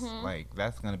sold, it's like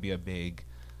that's gonna be a big,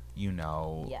 you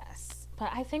know. Yes. But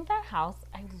I think that house,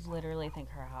 I literally think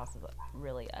her house is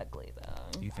really ugly,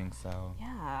 though. You think so?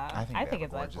 Yeah. I think, I they think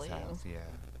have a it's gorgeous ugly. house, yeah.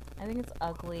 I think it's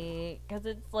ugly because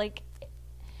it's like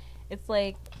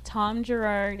Tom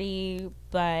Girardi,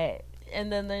 but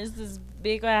and then there's this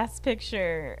big ass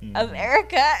picture of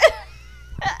Erica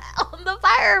on the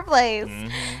fireplace,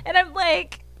 and I'm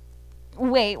like,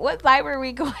 wait, what vibe are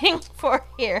we going for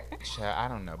here? I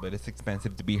don't know, but it's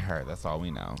expensive to be her. That's all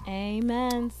we know.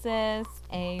 Amen, sis.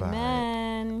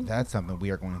 Amen. That's something we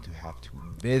are going to have to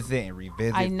visit and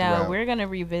revisit. I know throughout, we're gonna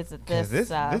revisit this 'cause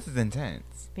stuff this is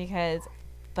intense. because,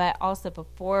 but also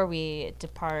before we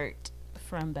depart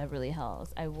from Beverly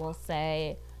Hills, I will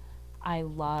say I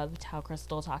loved how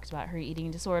Crystal talked about her eating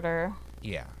disorder.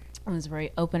 Yeah, I was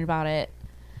very open about it.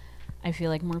 I feel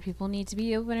like more people need to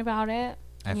be open about it.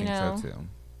 I think so too.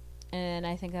 And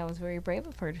I think that was very brave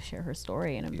of her to share her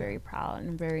story, and I'm very proud and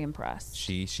I'm very impressed.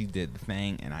 She did the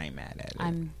thing, and I ain't mad at it.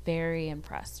 I'm very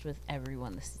impressed with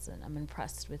everyone this season. I'm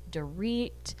impressed with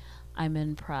Dorit. I'm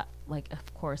impressed,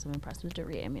 of course, I'm impressed with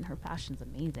Dorit. I mean, her fashion's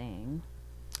amazing.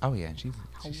 Oh yeah, she's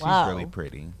Hello. really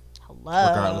pretty, Hello.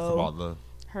 regardless of all the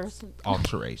her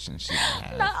alterations she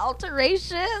has. not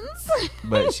alterations.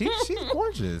 But she's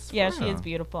gorgeous. Yeah, for she real. is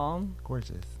beautiful.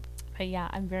 Gorgeous. But yeah,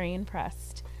 I'm very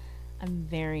impressed. I'm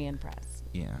very impressed.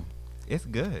 Yeah, it's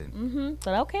good.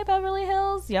 But okay, Beverly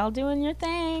Hills, y'all doing your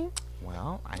thing.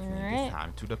 Well, I think right. it's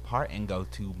time to depart and go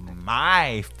to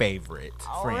my favorite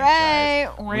All franchise. right.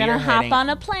 We're going to hop heading on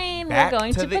a plane. We're back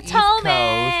going to the East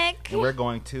Potomac. Coast, and we're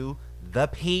going to the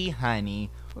P, honey.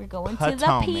 We're going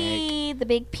Potomac. to the P, the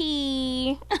big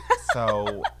P.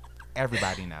 So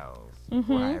everybody knows. Mhm.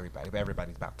 Well, not everybody, but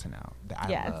everybody's about to know that I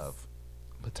Yes. love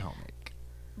Potomac.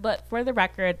 But for the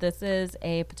record, this is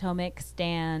a Potomac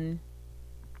Stan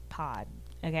pod,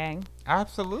 okay?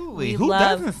 Absolutely. We Who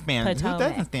love doesn't stand? Potomac. Who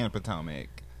doesn't stand Potomac?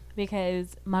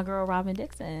 Because my girl Robin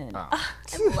Dixon. Oh.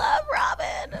 I love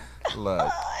Robin. Look.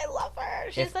 I love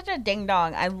her. She's If- such a ding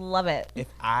dong. I love it. If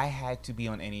I had to be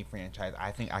on any franchise,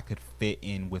 I think I could fit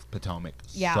in with Potomac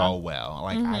Yeah. so well.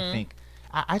 Like I Mhm. think,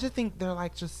 I just think they're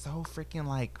like just so freaking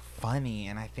like funny,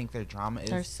 and I think their drama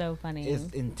They're is so funny.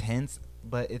 intense,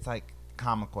 but it's like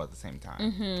comical at the same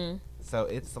time. Mm-hmm. So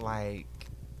it's like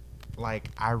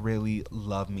I really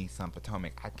love me some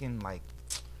Potomac. I can like,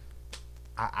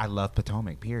 I love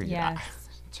Potomac. Period. Yes.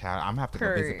 Child, I'm gonna have to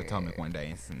go visit Per- Potomac one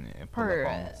day and pull per-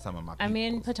 up on some of my. I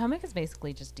mean, peoples. Potomac is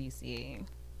basically just DC.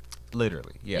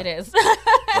 Literally, yeah. It is.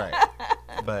 Right.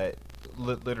 But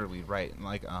literally, right.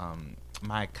 Like,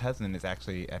 my cousin is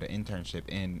actually at an internship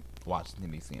in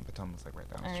Washington D.C. and Potomac's like right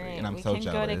down the All street, right, and I'm we so can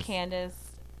jealous. go to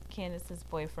Candace's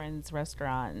boyfriend's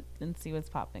restaurant and see what's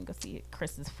popping. Go see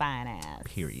Chris's fine ass.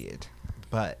 Period.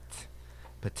 But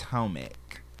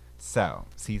Potomac. So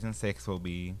season 6 will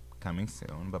be coming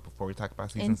soon. But before we talk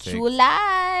about season In 6,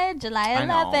 July 11th. I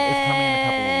know, it's coming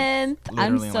in a couple weeks.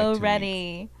 I'm Literally in, so like, 2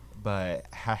 ready. but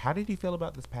how did you feel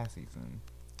about this past season?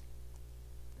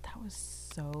 That was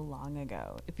so long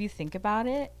ago. If you think about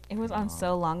it, it was on know.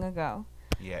 so long ago.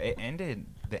 Yeah, it ended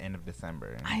the end of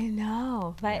December. I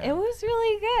know, but Yeah. it was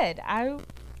really good.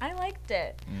 I liked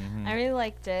it. Mhm. I really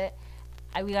liked it.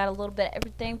 We got a little bit of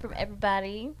everything from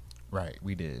everybody. Right,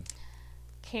 we did.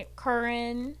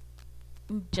 Curran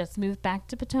just moved back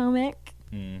to Potomac.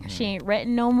 Mhm. She ain't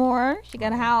renting no more. She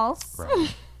got a house.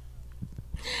 Right.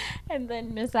 And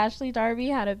then Miss Ashley Darby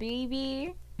had a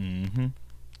baby. Mm-hmm.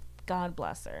 God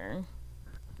bless her.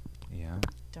 Yeah.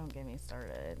 Don't get me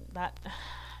started. That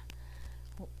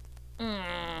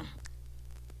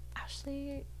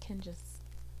Ashley can just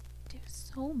do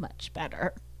so much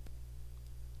better.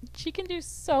 She can do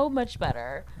so much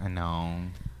better. I know.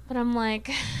 But I'm like,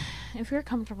 if you're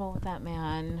comfortable with that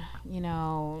man, you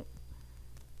know,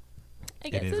 I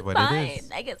guess is it's what it fine.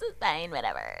 is. I guess it's fine.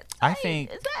 Whatever. It's I fine. think-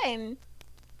 it's fine.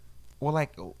 Well,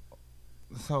 like,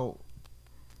 so,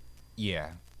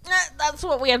 yeah. That's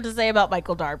what we have to say about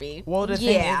Michael Darby. Well, the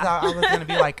thing is, I was gonna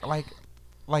be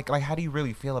like, how do you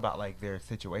really feel about like their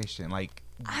situation? Like,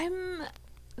 I'm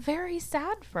very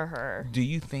sad for her. do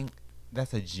you think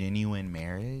that's a genuine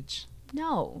marriage?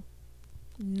 No,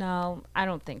 I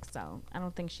don't think so. I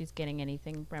don't think she's getting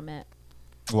anything from it.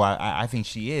 Well, I think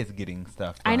she is getting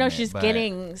stuff. I know from it, she's but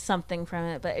getting something from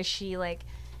it, but is she like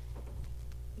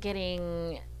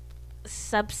getting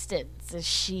substance? Is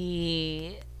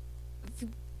she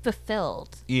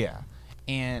fulfilled? Yeah,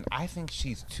 and I think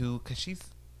she's too, because she's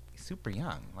super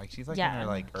young. Like she's like in her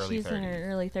like early she's 30s. in her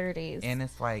early 30s. And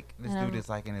it's like this And dude is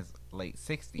like in his late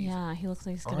 60s. yeah, he looks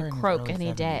like he's or gonna in his croak early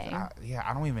any 70s. day.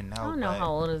 I don't even know. I don't know but how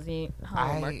old is he?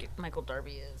 How old I- Michael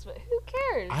Darby is, but who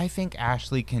cares? I think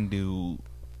Ashley can do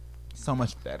so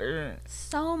much better.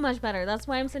 So much better. That's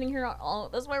why I'm sitting here all.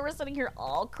 That's why we're sitting here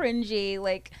all cringy.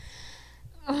 Like,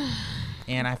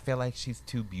 And I feel like she's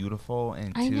too beautiful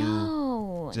and I too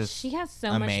know just she has so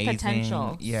amazing. much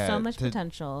potential. Yeah, so much to-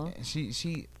 potential.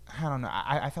 she I don't know.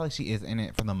 I feel like she is in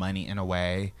it for the money in a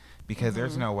way, because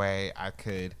there's Mm-hmm. no way I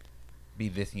could be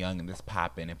this young and this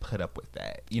popping and put up with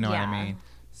that. You know what Yeah. I mean?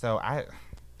 So I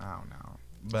don't know.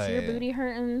 But Is your booty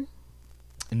hurting?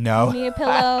 no. You need a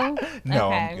pillow? No,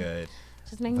 Okay. I'm good.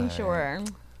 Just making But- sure.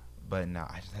 But no,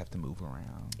 I just have to move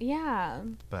around. Yeah.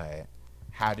 But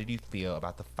how did you feel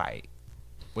about the fight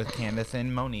with Candace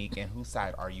and Monique, and whose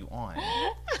side are you on?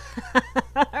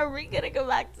 Are we gonna go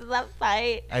back to that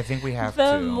fight? I think we have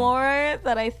The to. more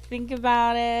that I think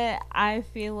about it, I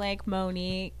feel like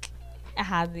Monique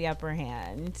had the upper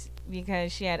hand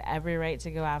because she had every right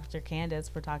to go after Candace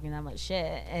for talking that much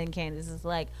shit. And Candace is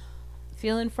like,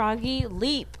 feeling froggy,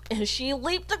 leap. And she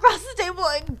leaped across the table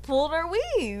and pulled her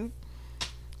weave.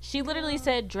 She literally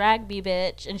said, drag me,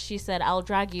 bitch. And she said, I'll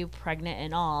drag you, pregnant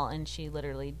and all. And she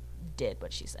literally did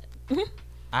what she said.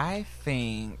 I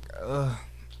think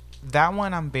that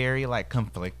one I'm very like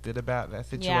conflicted about that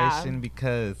situation,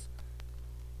 because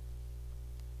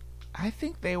I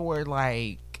think they were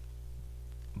like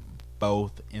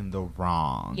both in the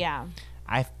wrong. Yeah.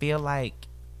 I feel like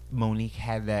Monique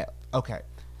had that. Okay,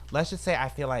 let's just say I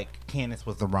feel like Candace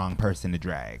was the wrong person to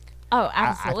drag. Oh,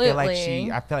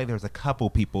 absolutely. I feel like there was a couple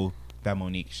people that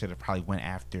Monique should have probably went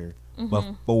after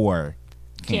before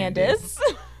Candace.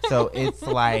 So it's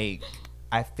like,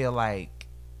 I feel like,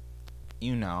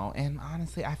 you know, and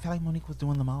honestly, I feel like Monique was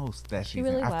doing the most that She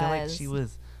season. really I feel like was. she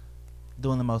was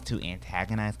doing the most to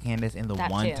antagonize Candace, and the That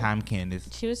one too. time Candace,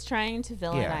 She was trying to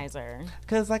villainize her.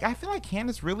 because like I feel like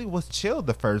Candace really was chill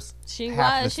the first She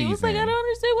half was. of the She was like, I season. don't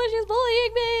understand why she's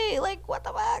bullying me. Like, what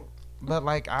the fuck? But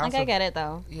like I also, Like, I get it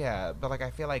though. yeah, but like I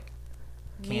feel like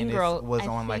Mean Candace Girl, was I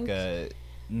on like think- a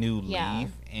new Yeah. leaf,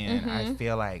 and I Mhm.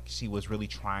 feel like she was really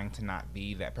trying to not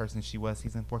be that person she was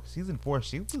season 4. 'Cause season 4,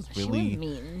 she was She really was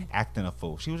mean. acting a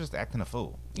fool. She was just acting a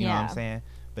fool. You know what I'm Yeah. saying?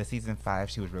 But season 5,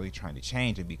 she was really trying to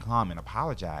change and be calm and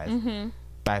apologize. Mm-hmm.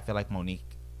 But I feel like Monique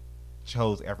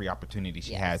chose every opportunity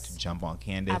she had Yes. to jump on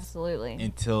Candace Absolutely.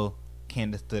 until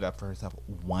Candace stood up for herself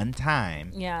one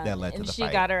time. Yeah. That led to and the she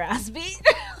fight. got her ass beat.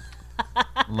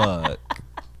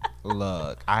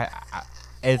 Look, I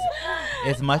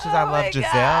as much as I Oh love my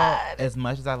Giselle, God. as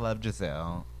much as I love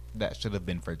Giselle, that should have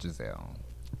been for Giselle.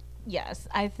 Yes,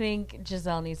 I think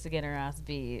Giselle needs to get her ass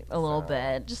beat a little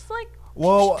bit. Just like,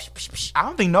 Well, I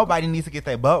don't think nobody needs to get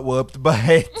their butt whooped, but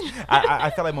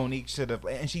I feel like Monique should have,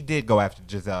 and she did go after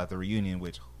Giselle at the reunion,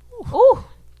 which ooh,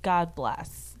 God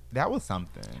bless. that was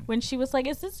something. When she was like,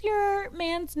 "Is this your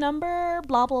man's number?"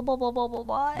 Blah blah blah blah blah blah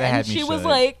blah. That And had me she was shook.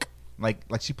 like,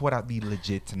 Like she pulled out the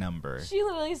legit number. she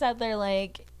literally sat there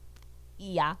like,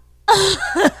 "Yeah."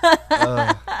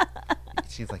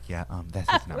 She's like, yeah, that's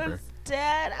his I number. was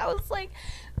dead. I was like,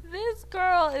 this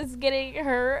girl is getting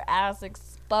her ass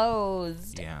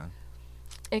exposed. Yeah.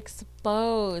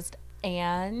 Exposed.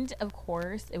 And of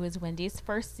course, it was Wendy's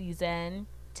first season.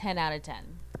 10 out of 10.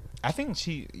 I think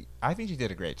she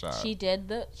did a great job. She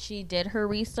did her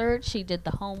research. She did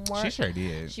the homework. She sure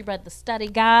did. She read the study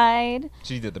guide.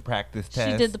 She did the practice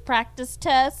test. She did the practice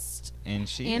test and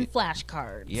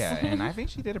flashcards. Yeah, and I think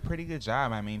she did a pretty good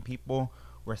job. I mean, people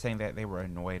were saying that they were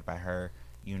annoyed by her,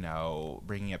 you know,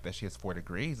 bringing up that she has 4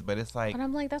 degrees, but it's like, But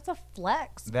I'm like, that's a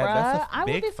flex, That's bruh. a I would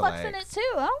big be flexing flex. it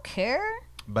too. I don't care.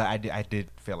 but I did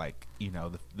feel like, you know,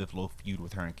 the little feud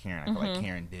with her and Karen, I feel like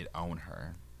Karen did own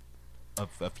her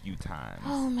a few times.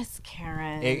 Oh, Miss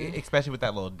Karen. Especially with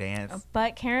that little dance.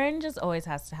 But Karen just always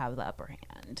has to have the upper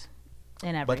hand in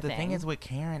everything. But the thing is with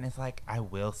Karen, it's like, I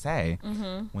will say,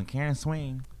 when Karen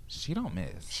swing, she don't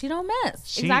miss. she don't miss.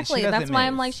 She Exactly. doesn't That's why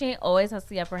I'm miss. like, she always has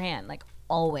the upper hand. Like,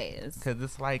 always. Because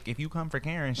it's like, if you come for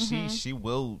Karen, she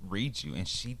will read you, and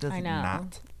she does I know.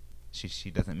 not. She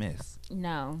doesn't miss.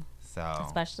 No. So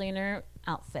Especially in her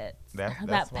outfits.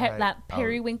 That's why- that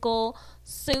periwinkle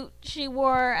suit she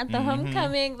wore at the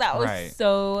homecoming, that was Right.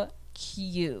 so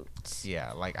cute.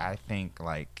 yeah, like I think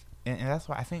like, and that's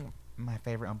why I think my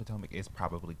favorite on Potomac is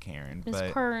probably Karen. Miss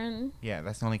But Kern. yeah,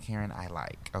 that's the only Karen I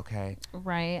like. Okay.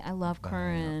 Right. I love But-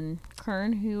 Kern.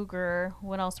 Kern Huger.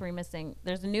 What else are we missing?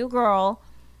 There's a new girl.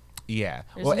 Yeah.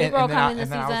 There's a new girl coming this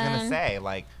and then I was gonna season. say,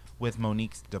 like, with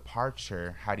Monique's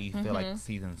departure, how do you feel Mm-hmm. like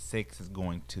season 6 is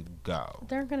going to go?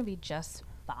 They're going to be just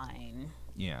fine.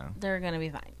 Yeah. They're going to be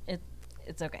fine.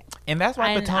 It's okay. And that's why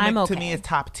And Potomac I'm to me okay. is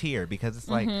top tier, because it's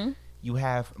like you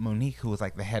have Monique, who was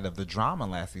like the head of the drama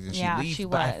last season. Yeah, she leaves, she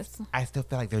but was. I still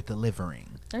feel like they're delivering.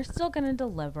 They're still going to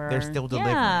deliver. They're still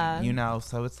delivering, Yeah. you know.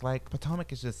 So it's like Potomac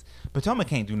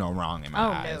can't do no wrong in my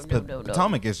Oh, eyes. no.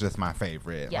 Potomac is just my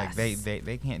favorite. Yes. Like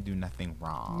they can't do nothing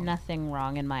wrong. Nothing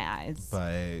wrong in my eyes.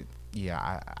 But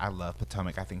yeah, I love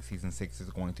Potomac. I think season 6 is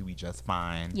going to be just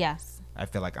fine. Yes. I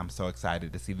feel like I'm so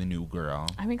excited to see the new girl.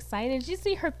 I'm excited. Did you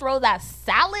see her throw that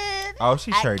salad? Oh,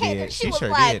 she at sure Kate? did. She She was sure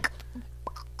like, did.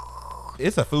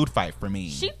 It's a food fight for me.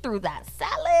 She threw that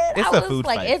salad. It's I a was food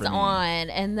like, fight it's for me. on.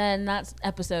 And then that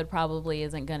episode probably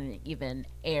isn't going to even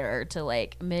air to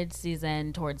like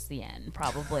mid-season towards the end,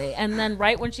 probably. And then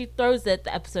right when she throws it,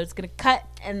 the episode's going to cut.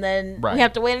 And then Right. we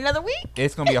have to wait another week.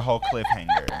 It's gonna be a whole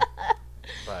cliffhanger.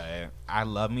 But I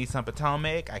love me some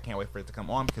Potomac. I can't wait for it to come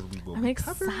on because we will I'm be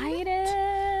covering it.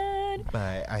 excited.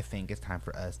 But I think it's time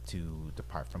for us to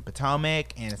depart from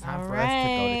Potomac, and it's time All for us to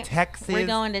go right. to Texas. We're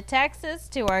going to Texas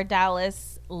to our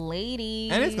Dallas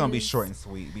ladies. and it's gonna be short and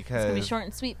sweet because It's gonna be short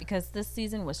and sweet because this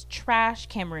season was trash.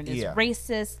 Cameron is Yeah.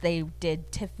 racist. They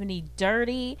did Tiffany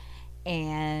dirty,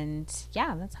 and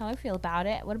yeah, that's how I feel about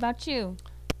it. What about you?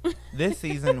 this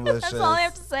season was That's just. all I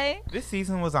have to say. This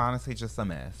season was honestly just a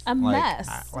mess. A mess.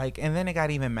 And then it got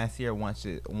even messier once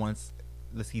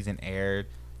the season aired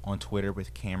on Twitter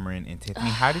with Cameron and Tiffany.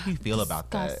 How did you feel about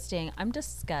that? Disgusting. I'm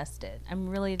disgusted. I'm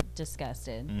really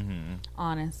disgusted, Mm-hmm.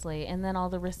 honestly. And then all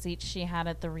the receipts she had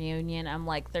at the reunion, I'm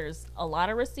like, there's a lot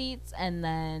of receipts, and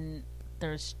then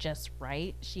there's just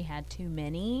right. She had too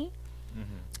many.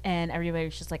 And everybody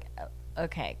was just like,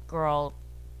 okay, girl,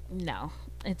 no,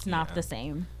 it's not the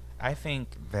same. I think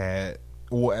that,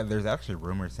 well, there's actually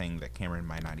rumors saying that Cameron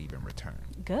might not even return.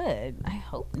 Good. I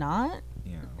hope not.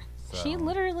 Yeah. So. She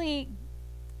literally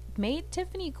made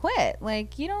Tiffany quit.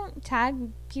 Like, you don't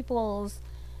tag people's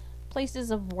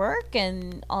places of work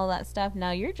and all that stuff.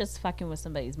 Now you're just fucking with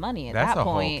somebody's money at that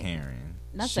point. That's a whole Karen.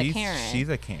 That's a Karen. She's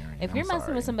a Karen. If you're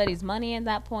messing with somebody's money at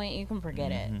that point, you can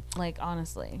forget it. Like,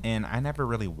 honestly. And I never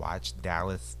really watched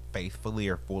Dallas faithfully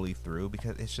or fully through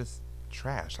because it's just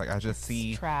trash. Like, I just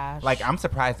see trash. Like, I'm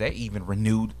surprised they even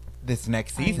renewed this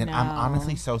next season. I'm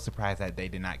honestly so surprised that they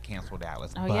did not cancel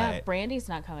Dallas. Oh, yeah, Brandy's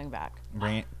not coming back.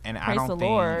 And Praise the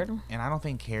Lord. And I don't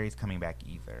think Carrie's coming back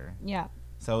either. Yeah.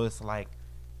 So it's like,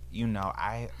 you know,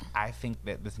 I think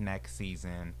that this next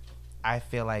season, I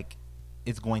feel like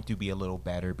it's going to be a little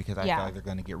better because I feel like they're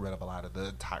going to get rid of a lot of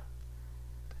the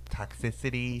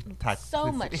toxicity.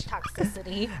 So much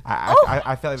toxicity.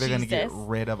 I feel like they're going to get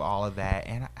rid of all of that,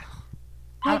 and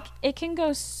it can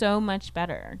go so much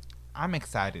better. I'm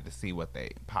excited to see what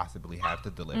they possibly have to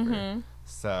deliver.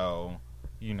 So,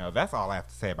 you know, that's all I have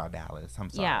to say about Dallas. I'm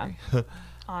sorry. Yeah.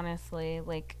 Honestly,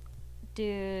 like,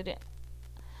 dude,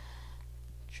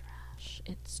 trash.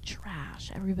 It's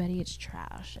trash. Everybody, it's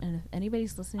trash. And if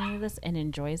anybody's listening to this and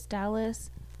enjoys Dallas,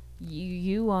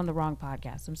 you on the wrong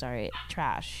podcast. I'm sorry.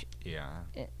 Trash. Yeah.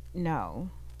 No.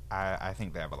 I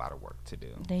think they have a lot of work to do.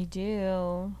 They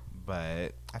do.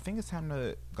 But I think it's time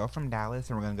to go from Dallas,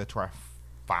 and we're going to go to our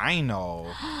final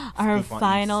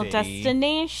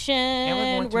destination.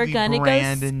 And we're going to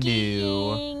go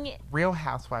skiing. New Real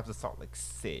Housewives of Salt Lake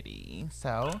City.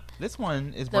 So this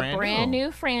one is the brand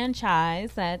new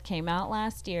franchise that came out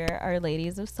last year, Our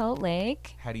Ladies of Salt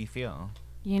Lake. How do you feel?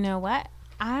 You know what?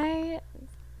 That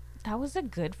was a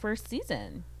good first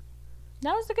season.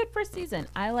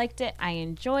 I liked it. I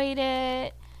enjoyed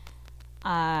it.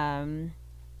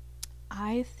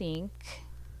 I think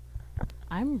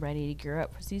I'm ready to gear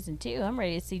up for season 2. I'm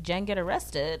ready to see Jen get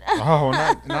arrested. Oh,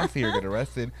 not see her get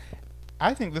arrested.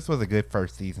 I think this was a good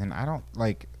first season. I don't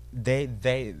like they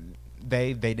didn't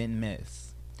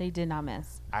miss. They did not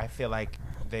miss. I feel like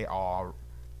they all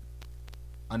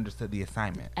understood the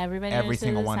assignment. Every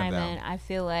single one of them. I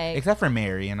feel like except for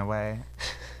Mary in a way.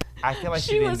 I feel like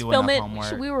she didn't do enough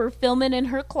homework. We were filming in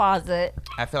her closet.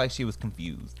 I feel like she was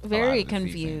confused. Very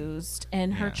confused.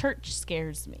 And her church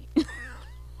scares me.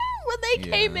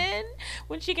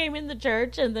 When she came in the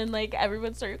church and then like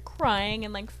everyone started crying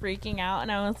and like freaking out,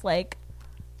 and I was like,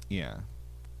 yeah,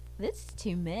 this is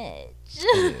too much.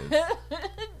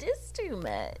 This is too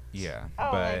much. Yeah.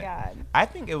 Oh but my God. I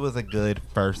think it was a good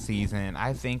first season.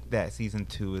 I think that season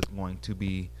 2 is going to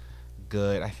be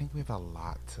good. I think we have a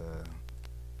lot to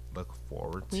look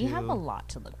forward to. We have a lot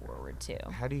to look forward to.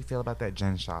 How do you feel about that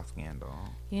Jen Shaw scandal?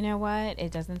 You know what?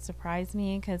 It doesn't surprise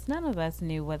me because none of us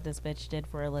knew what this bitch did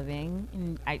for a living.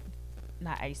 And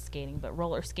not ice skating, but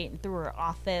roller skating through her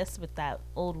office with that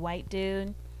old white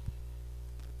dude.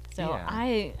 So yeah.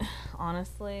 I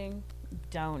honestly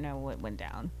don't know what went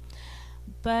down.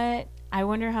 But I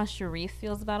wonder how Sharif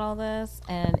feels about all this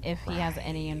and if he has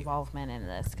any involvement in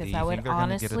this, because that would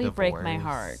honestly break my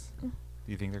heart.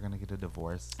 Do you think they're going to get a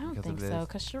divorce? I don't think so,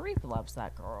 because Sharif loves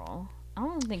that girl. I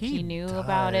don't think he knew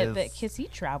about it, but because he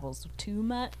travels too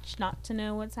much not to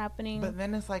know what's happening. But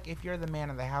then it's like, if you're the man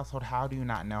of the household, how do you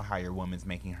not know how your woman's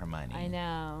making her money? I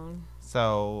know.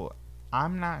 So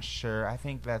I'm not sure. I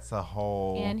think that's a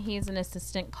whole... And he's an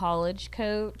assistant college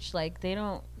coach. Like, they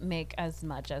don't make as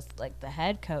much as, like, the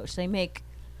head coach. They make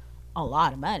a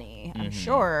lot of money, I'm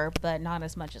sure, but not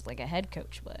as much as, like, a head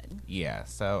coach would. Yeah,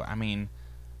 so, I mean...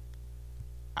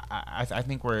 I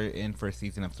think we're in for a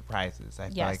season of surprises. I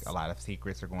feel like a lot of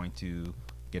secrets are going to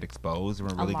get exposed, and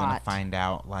we're really going to find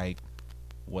out like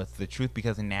what's the truth.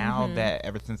 Because now that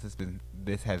ever since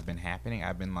this has been happening,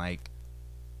 I've been like,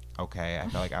 okay, I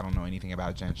feel like I don't know anything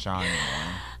about Jen Shaw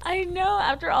anymore. I know,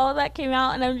 after all of that came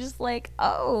out, and I'm just like,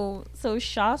 oh, so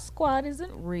Shaw Squad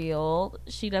isn't real.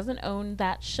 She doesn't own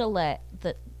that chalet.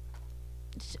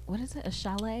 What is it? A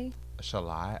chalet? A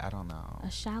chalet? I don't know. A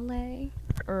chalet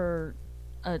or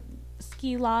a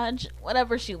ski lodge,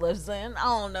 whatever she lives in. I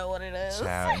don't know what it is.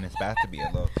 Child, and it's about to be a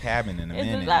little cabin in a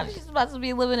minute. She's about to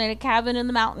be living in a cabin in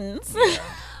the mountains. Yeah.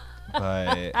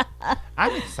 But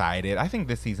I'm excited. I think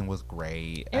this season was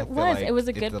great. It was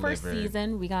a good first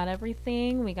season. We got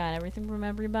everything from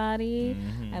everybody.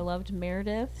 I loved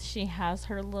Meredith. She has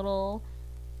her little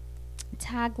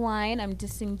tagline, I'm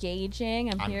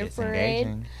disengaging. I'm here for it.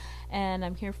 And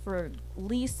I'm here for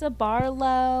Lisa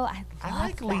Barlow. I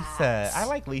like that. Lisa. I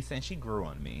like Lisa, and she grew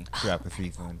on me throughout the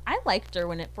season. I liked her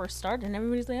when it first started, and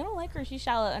everybody's like, I don't like her, she's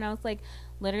shallow. And I was like,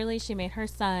 literally, she made her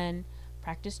son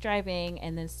practice driving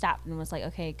and then stopped and was like,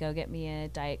 okay, go get me a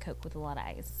Diet Coke with a lot of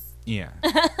ice. Yeah.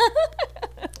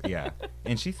 Yeah.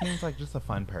 And she seems like just a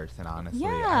fun person, honestly.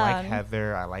 Yeah. I like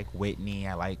Heather. I like Whitney.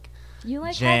 I like You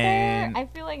like Jen. Heather? I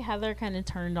feel like Heather kind of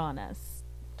turned on us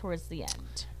towards the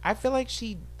end. I feel like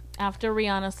she... After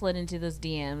Rihanna slid into those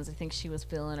DMs, I think she was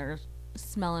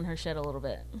smelling her shit a little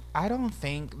bit. I don't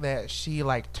think that she,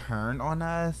 like, turned on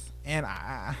us. And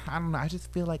I don't know. I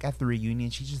just feel like at the reunion,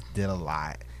 she just did a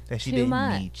lot that she didn't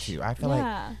need to. I feel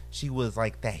like she was,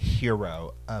 like, the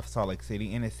hero of Salt Lake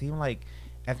City. And it seemed like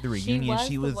at the reunion,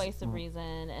 she was the voice of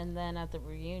reason. And then at the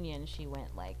reunion, she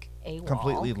went, like, AWOL.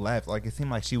 Completely left. Like, it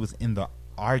seemed like she was in the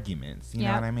arguments. You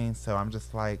know what I mean? So I'm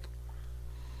just like,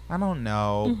 I don't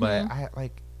know. But I,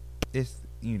 like... It's,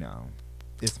 you know,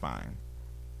 it's fine.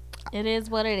 It is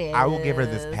what it is. I will give her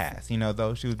this pass. You know,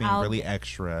 though she was being really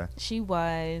extra. She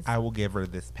was. I will give her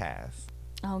this pass.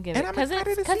 I'll give it. Because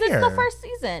it's the first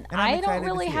season. I don't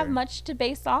really have much to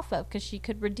base off of because she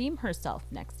could redeem herself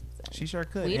next season. She sure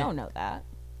could. We don't know that.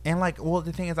 And, like, well,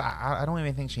 the thing is, I don't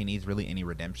even think she needs really any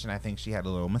redemption. I think she had a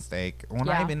little mistake. Well,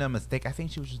 not even a mistake. I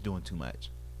think she was just doing too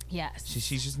much. Yes.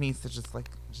 She just needs to just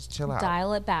chill out.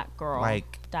 Dial it back, girl.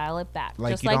 Like, dial it back.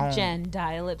 Like just like Jen,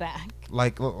 dial it back.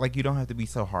 Like you don't have to be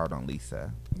so hard on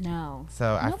Lisa. No.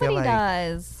 So I feel like nobody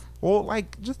does. Well,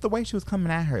 like just the way she was coming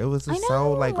at her, it was just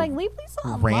so like leave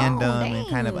Lisa random alone, and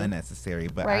kind of unnecessary.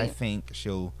 But right? I think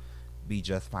she'll be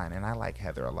just fine, and I like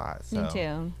Heather a lot. So me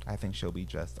too. I think she'll be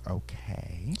just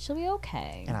okay. She'll be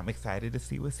okay. And I'm excited to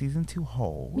see what season 2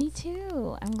 holds. Me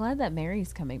too. I'm glad that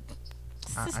Mary's coming.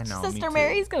 I know. Sister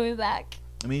Mary's coming back.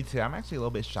 Me too. I'm actually a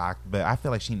little bit shocked, but I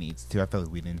feel like she needs to. I feel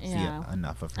like we didn't see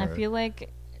enough of her. I feel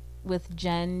like with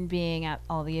Jen being at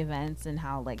all the events and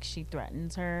how like she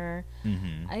threatens her,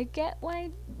 I get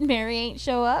why Mary ain't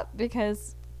show up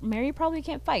because Mary probably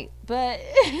can't fight. But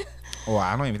well,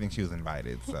 I don't even think she was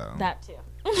invited. So that too.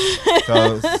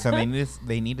 so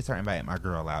they need to start inviting my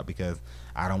girl out because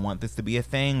I don't want this to be a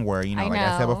thing where like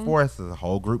I said before, it's a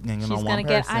whole group hanging on one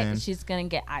person. She's gonna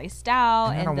get iced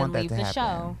out and then leave the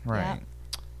show. Right. Yep.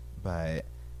 But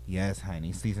yes,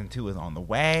 honey, season 2 is on the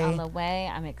way. On the way.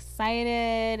 I'm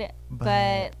excited.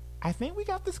 But I think we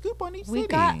got the scoop on each city. We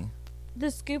got the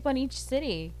scoop on each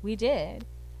city. We did.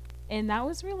 And that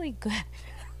was really good.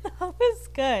 That was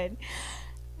good.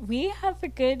 We have a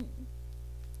good...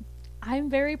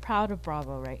 I'm very proud of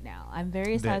Bravo right now. I'm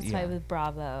very satisfied with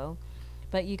Bravo.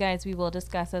 But you guys, we will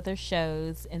discuss other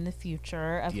shows in the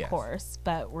future, of course.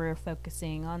 But we're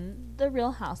focusing on the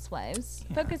Real Housewives.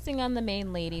 Yeah. Focusing on the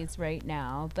main ladies right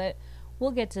now. But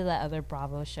we'll get to the other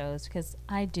Bravo shows because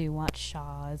I do watch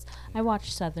Shaw's. I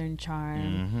watch Southern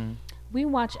Charm. We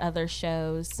watch other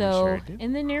shows. So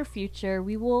in the near future,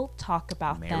 we will talk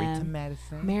about them.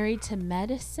 Married to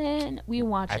Medicine. We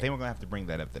watch I think we're going to have to bring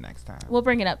that up the next time. We'll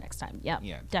bring it up next time. Yep.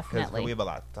 Yeah. Definitely. We have a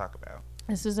lot to talk about.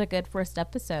 This was a good first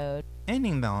episode.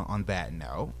 Ending on that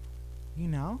note,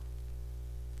 do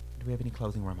we have any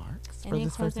closing remarks for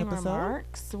this first episode?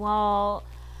 Well,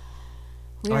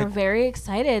 we are very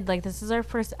excited. Like, this is our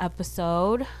first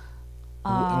episode.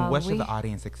 What should the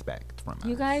audience expect from us?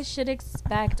 You guys should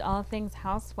expect all things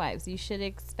Housewives. You should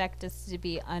expect us to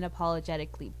be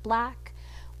unapologetically black.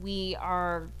 We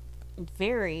are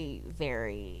very,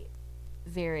 very,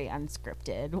 very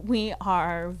unscripted. We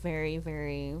are very,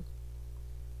 very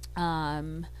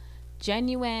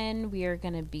genuine. We are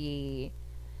going to be,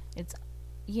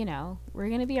 we're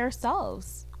going to be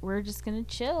ourselves. We're just going to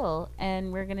chill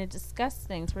and we're going to discuss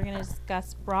things. We're going to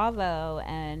discuss Bravo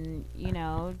and,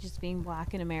 just being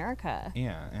black in America.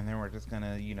 Yeah. And then we're just going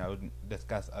to,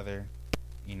 discuss other,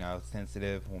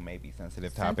 sensitive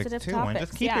topics too. And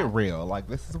just keep it real. Like,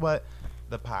 this is what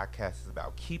the podcast is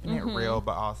about, keeping it real,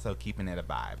 but also keeping it a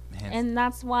vibe. And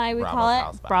that's why we call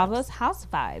it Bravo's House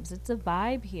Vibes. It's a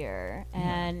vibe here,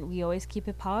 and we always keep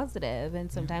it positive.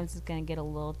 And sometimes it's going to get a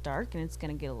little dark, and it's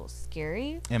going to get a little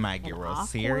scary. It might get real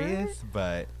serious,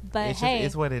 but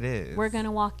it's what it is. We're going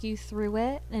to walk you through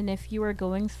it, and if you are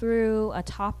going through a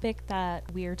topic that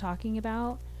we are talking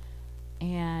about,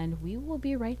 and we will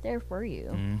be right there for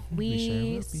you.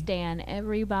 We stan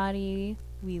everybody.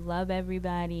 We love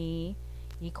everybody.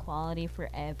 Equality for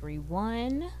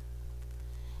everyone.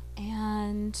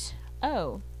 And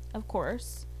of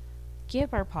course,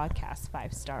 give our podcast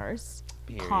 5 stars.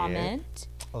 Period. Comment,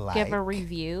 give a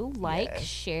review,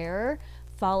 share,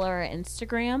 follow our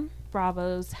Instagram,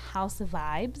 Bravo's House of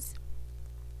Vibes.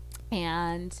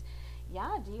 And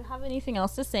do you have anything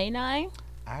else to say, Nye?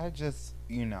 I just,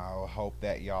 hope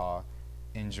that y'all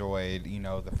enjoyed,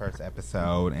 the first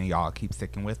episode and y'all keep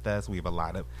sticking with us. We have a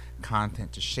lot of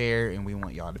content to share and we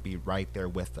want y'all to be right there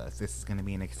with us. This is going to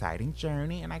be an exciting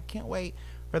journey and I can't wait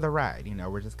for the ride.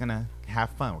 We're just going to have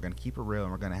fun. We're going to keep it real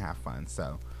and we're going to have fun.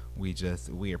 So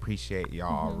we appreciate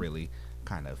y'all really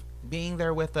kind of being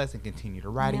there with us and continue to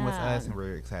riding with us. And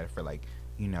we're excited for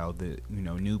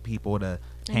new people to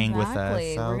hang with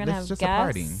us. So we're gonna have just guests, a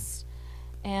party.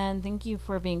 and thank you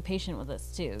for being patient with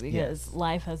us too, because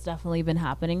life has definitely been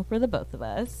happening for the both of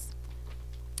us.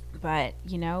 But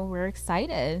we're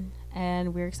excited,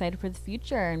 and we're excited for the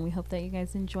future, and we hope that you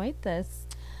guys enjoyed this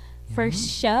first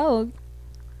show.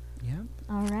 Yep.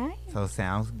 All right. So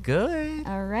sounds good.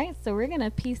 All right. So we're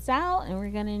gonna peace out, and we're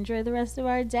gonna enjoy the rest of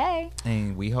our day.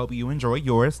 And we hope you enjoy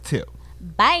yours too.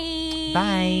 Bye.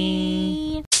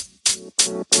 Bye.